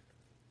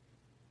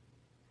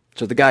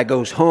 So the guy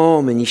goes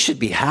home and he should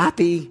be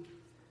happy.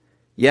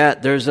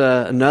 Yet there's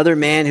another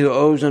man who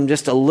owes him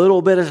just a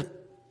little bit of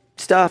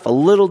stuff, a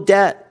little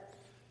debt.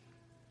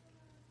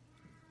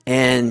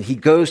 And he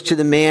goes to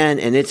the man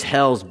and it's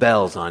hell's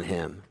bells on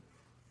him.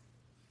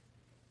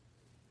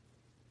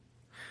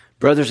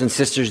 Brothers and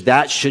sisters,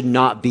 that should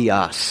not be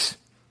us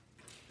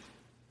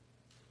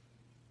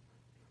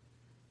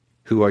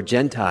who are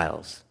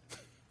Gentiles,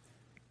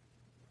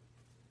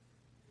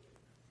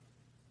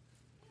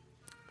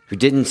 who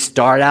didn't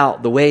start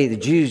out the way the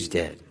Jews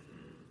did,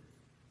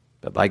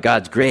 but by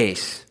God's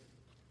grace,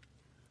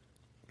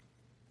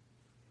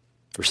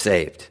 we're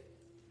saved.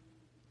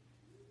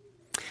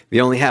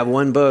 We only have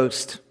one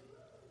boast.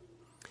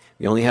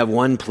 We only have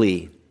one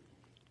plea,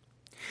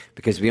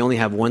 because we only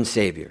have one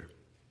Savior,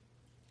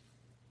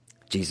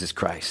 Jesus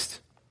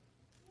Christ.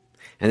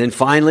 And then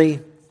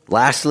finally,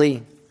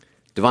 Lastly,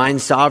 divine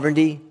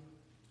sovereignty,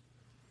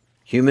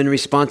 human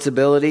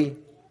responsibility.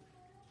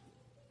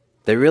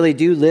 They really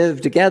do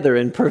live together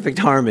in perfect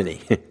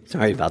harmony.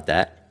 Sorry about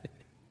that.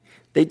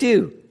 They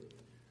do.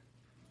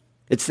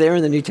 It's there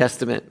in the New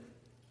Testament.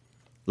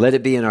 Let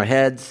it be in our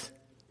heads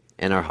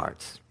and our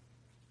hearts.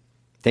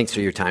 Thanks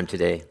for your time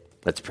today.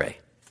 Let's pray.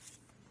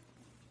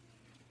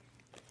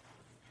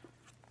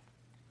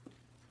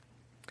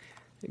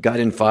 God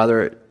and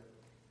Father,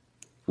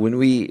 when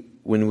we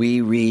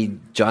read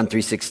John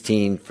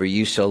 3:16, for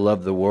you so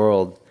loved the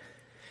world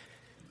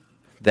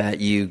that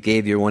you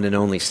gave your one and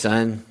only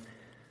Son,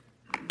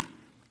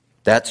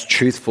 that's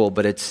truthful,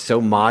 but it's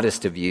so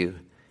modest of you,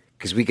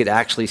 because we could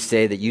actually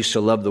say that you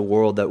so loved the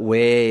world that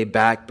way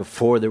back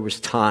before there was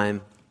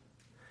time,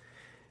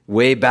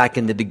 way back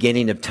in the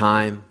beginning of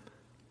time,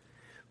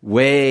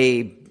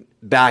 way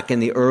back in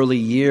the early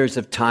years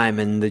of time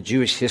in the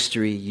Jewish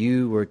history,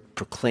 you were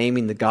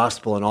proclaiming the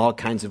gospel in all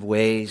kinds of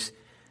ways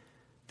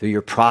through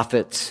your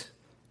prophets,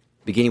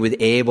 beginning with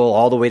Abel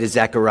all the way to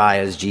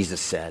Zechariah, as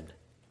Jesus said.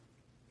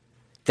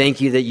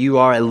 Thank you that you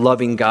are a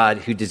loving God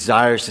who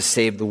desires to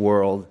save the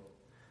world.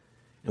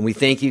 And we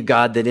thank you,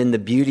 God, that in the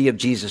beauty of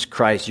Jesus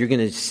Christ, you're going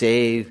to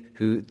save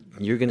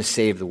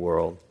the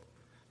world.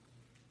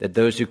 That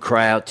those who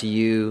cry out to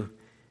you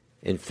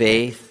in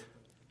faith,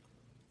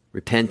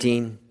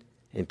 repenting,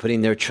 and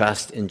putting their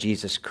trust in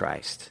Jesus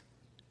Christ,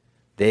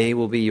 they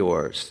will be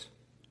yours,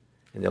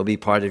 and they'll be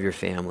part of your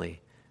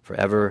family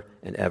forever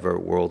and ever,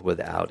 world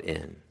without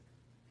end.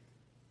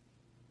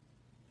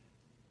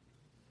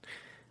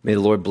 May the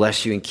Lord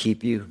bless you and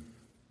keep you.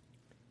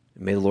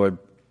 May the Lord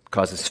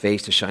cause his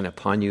face to shine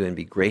upon you and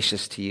be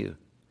gracious to you.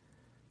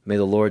 May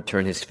the Lord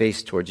turn his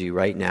face towards you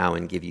right now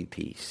and give you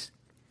peace.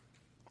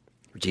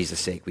 For Jesus'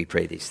 sake, we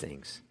pray these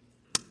things.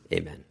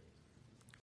 Amen.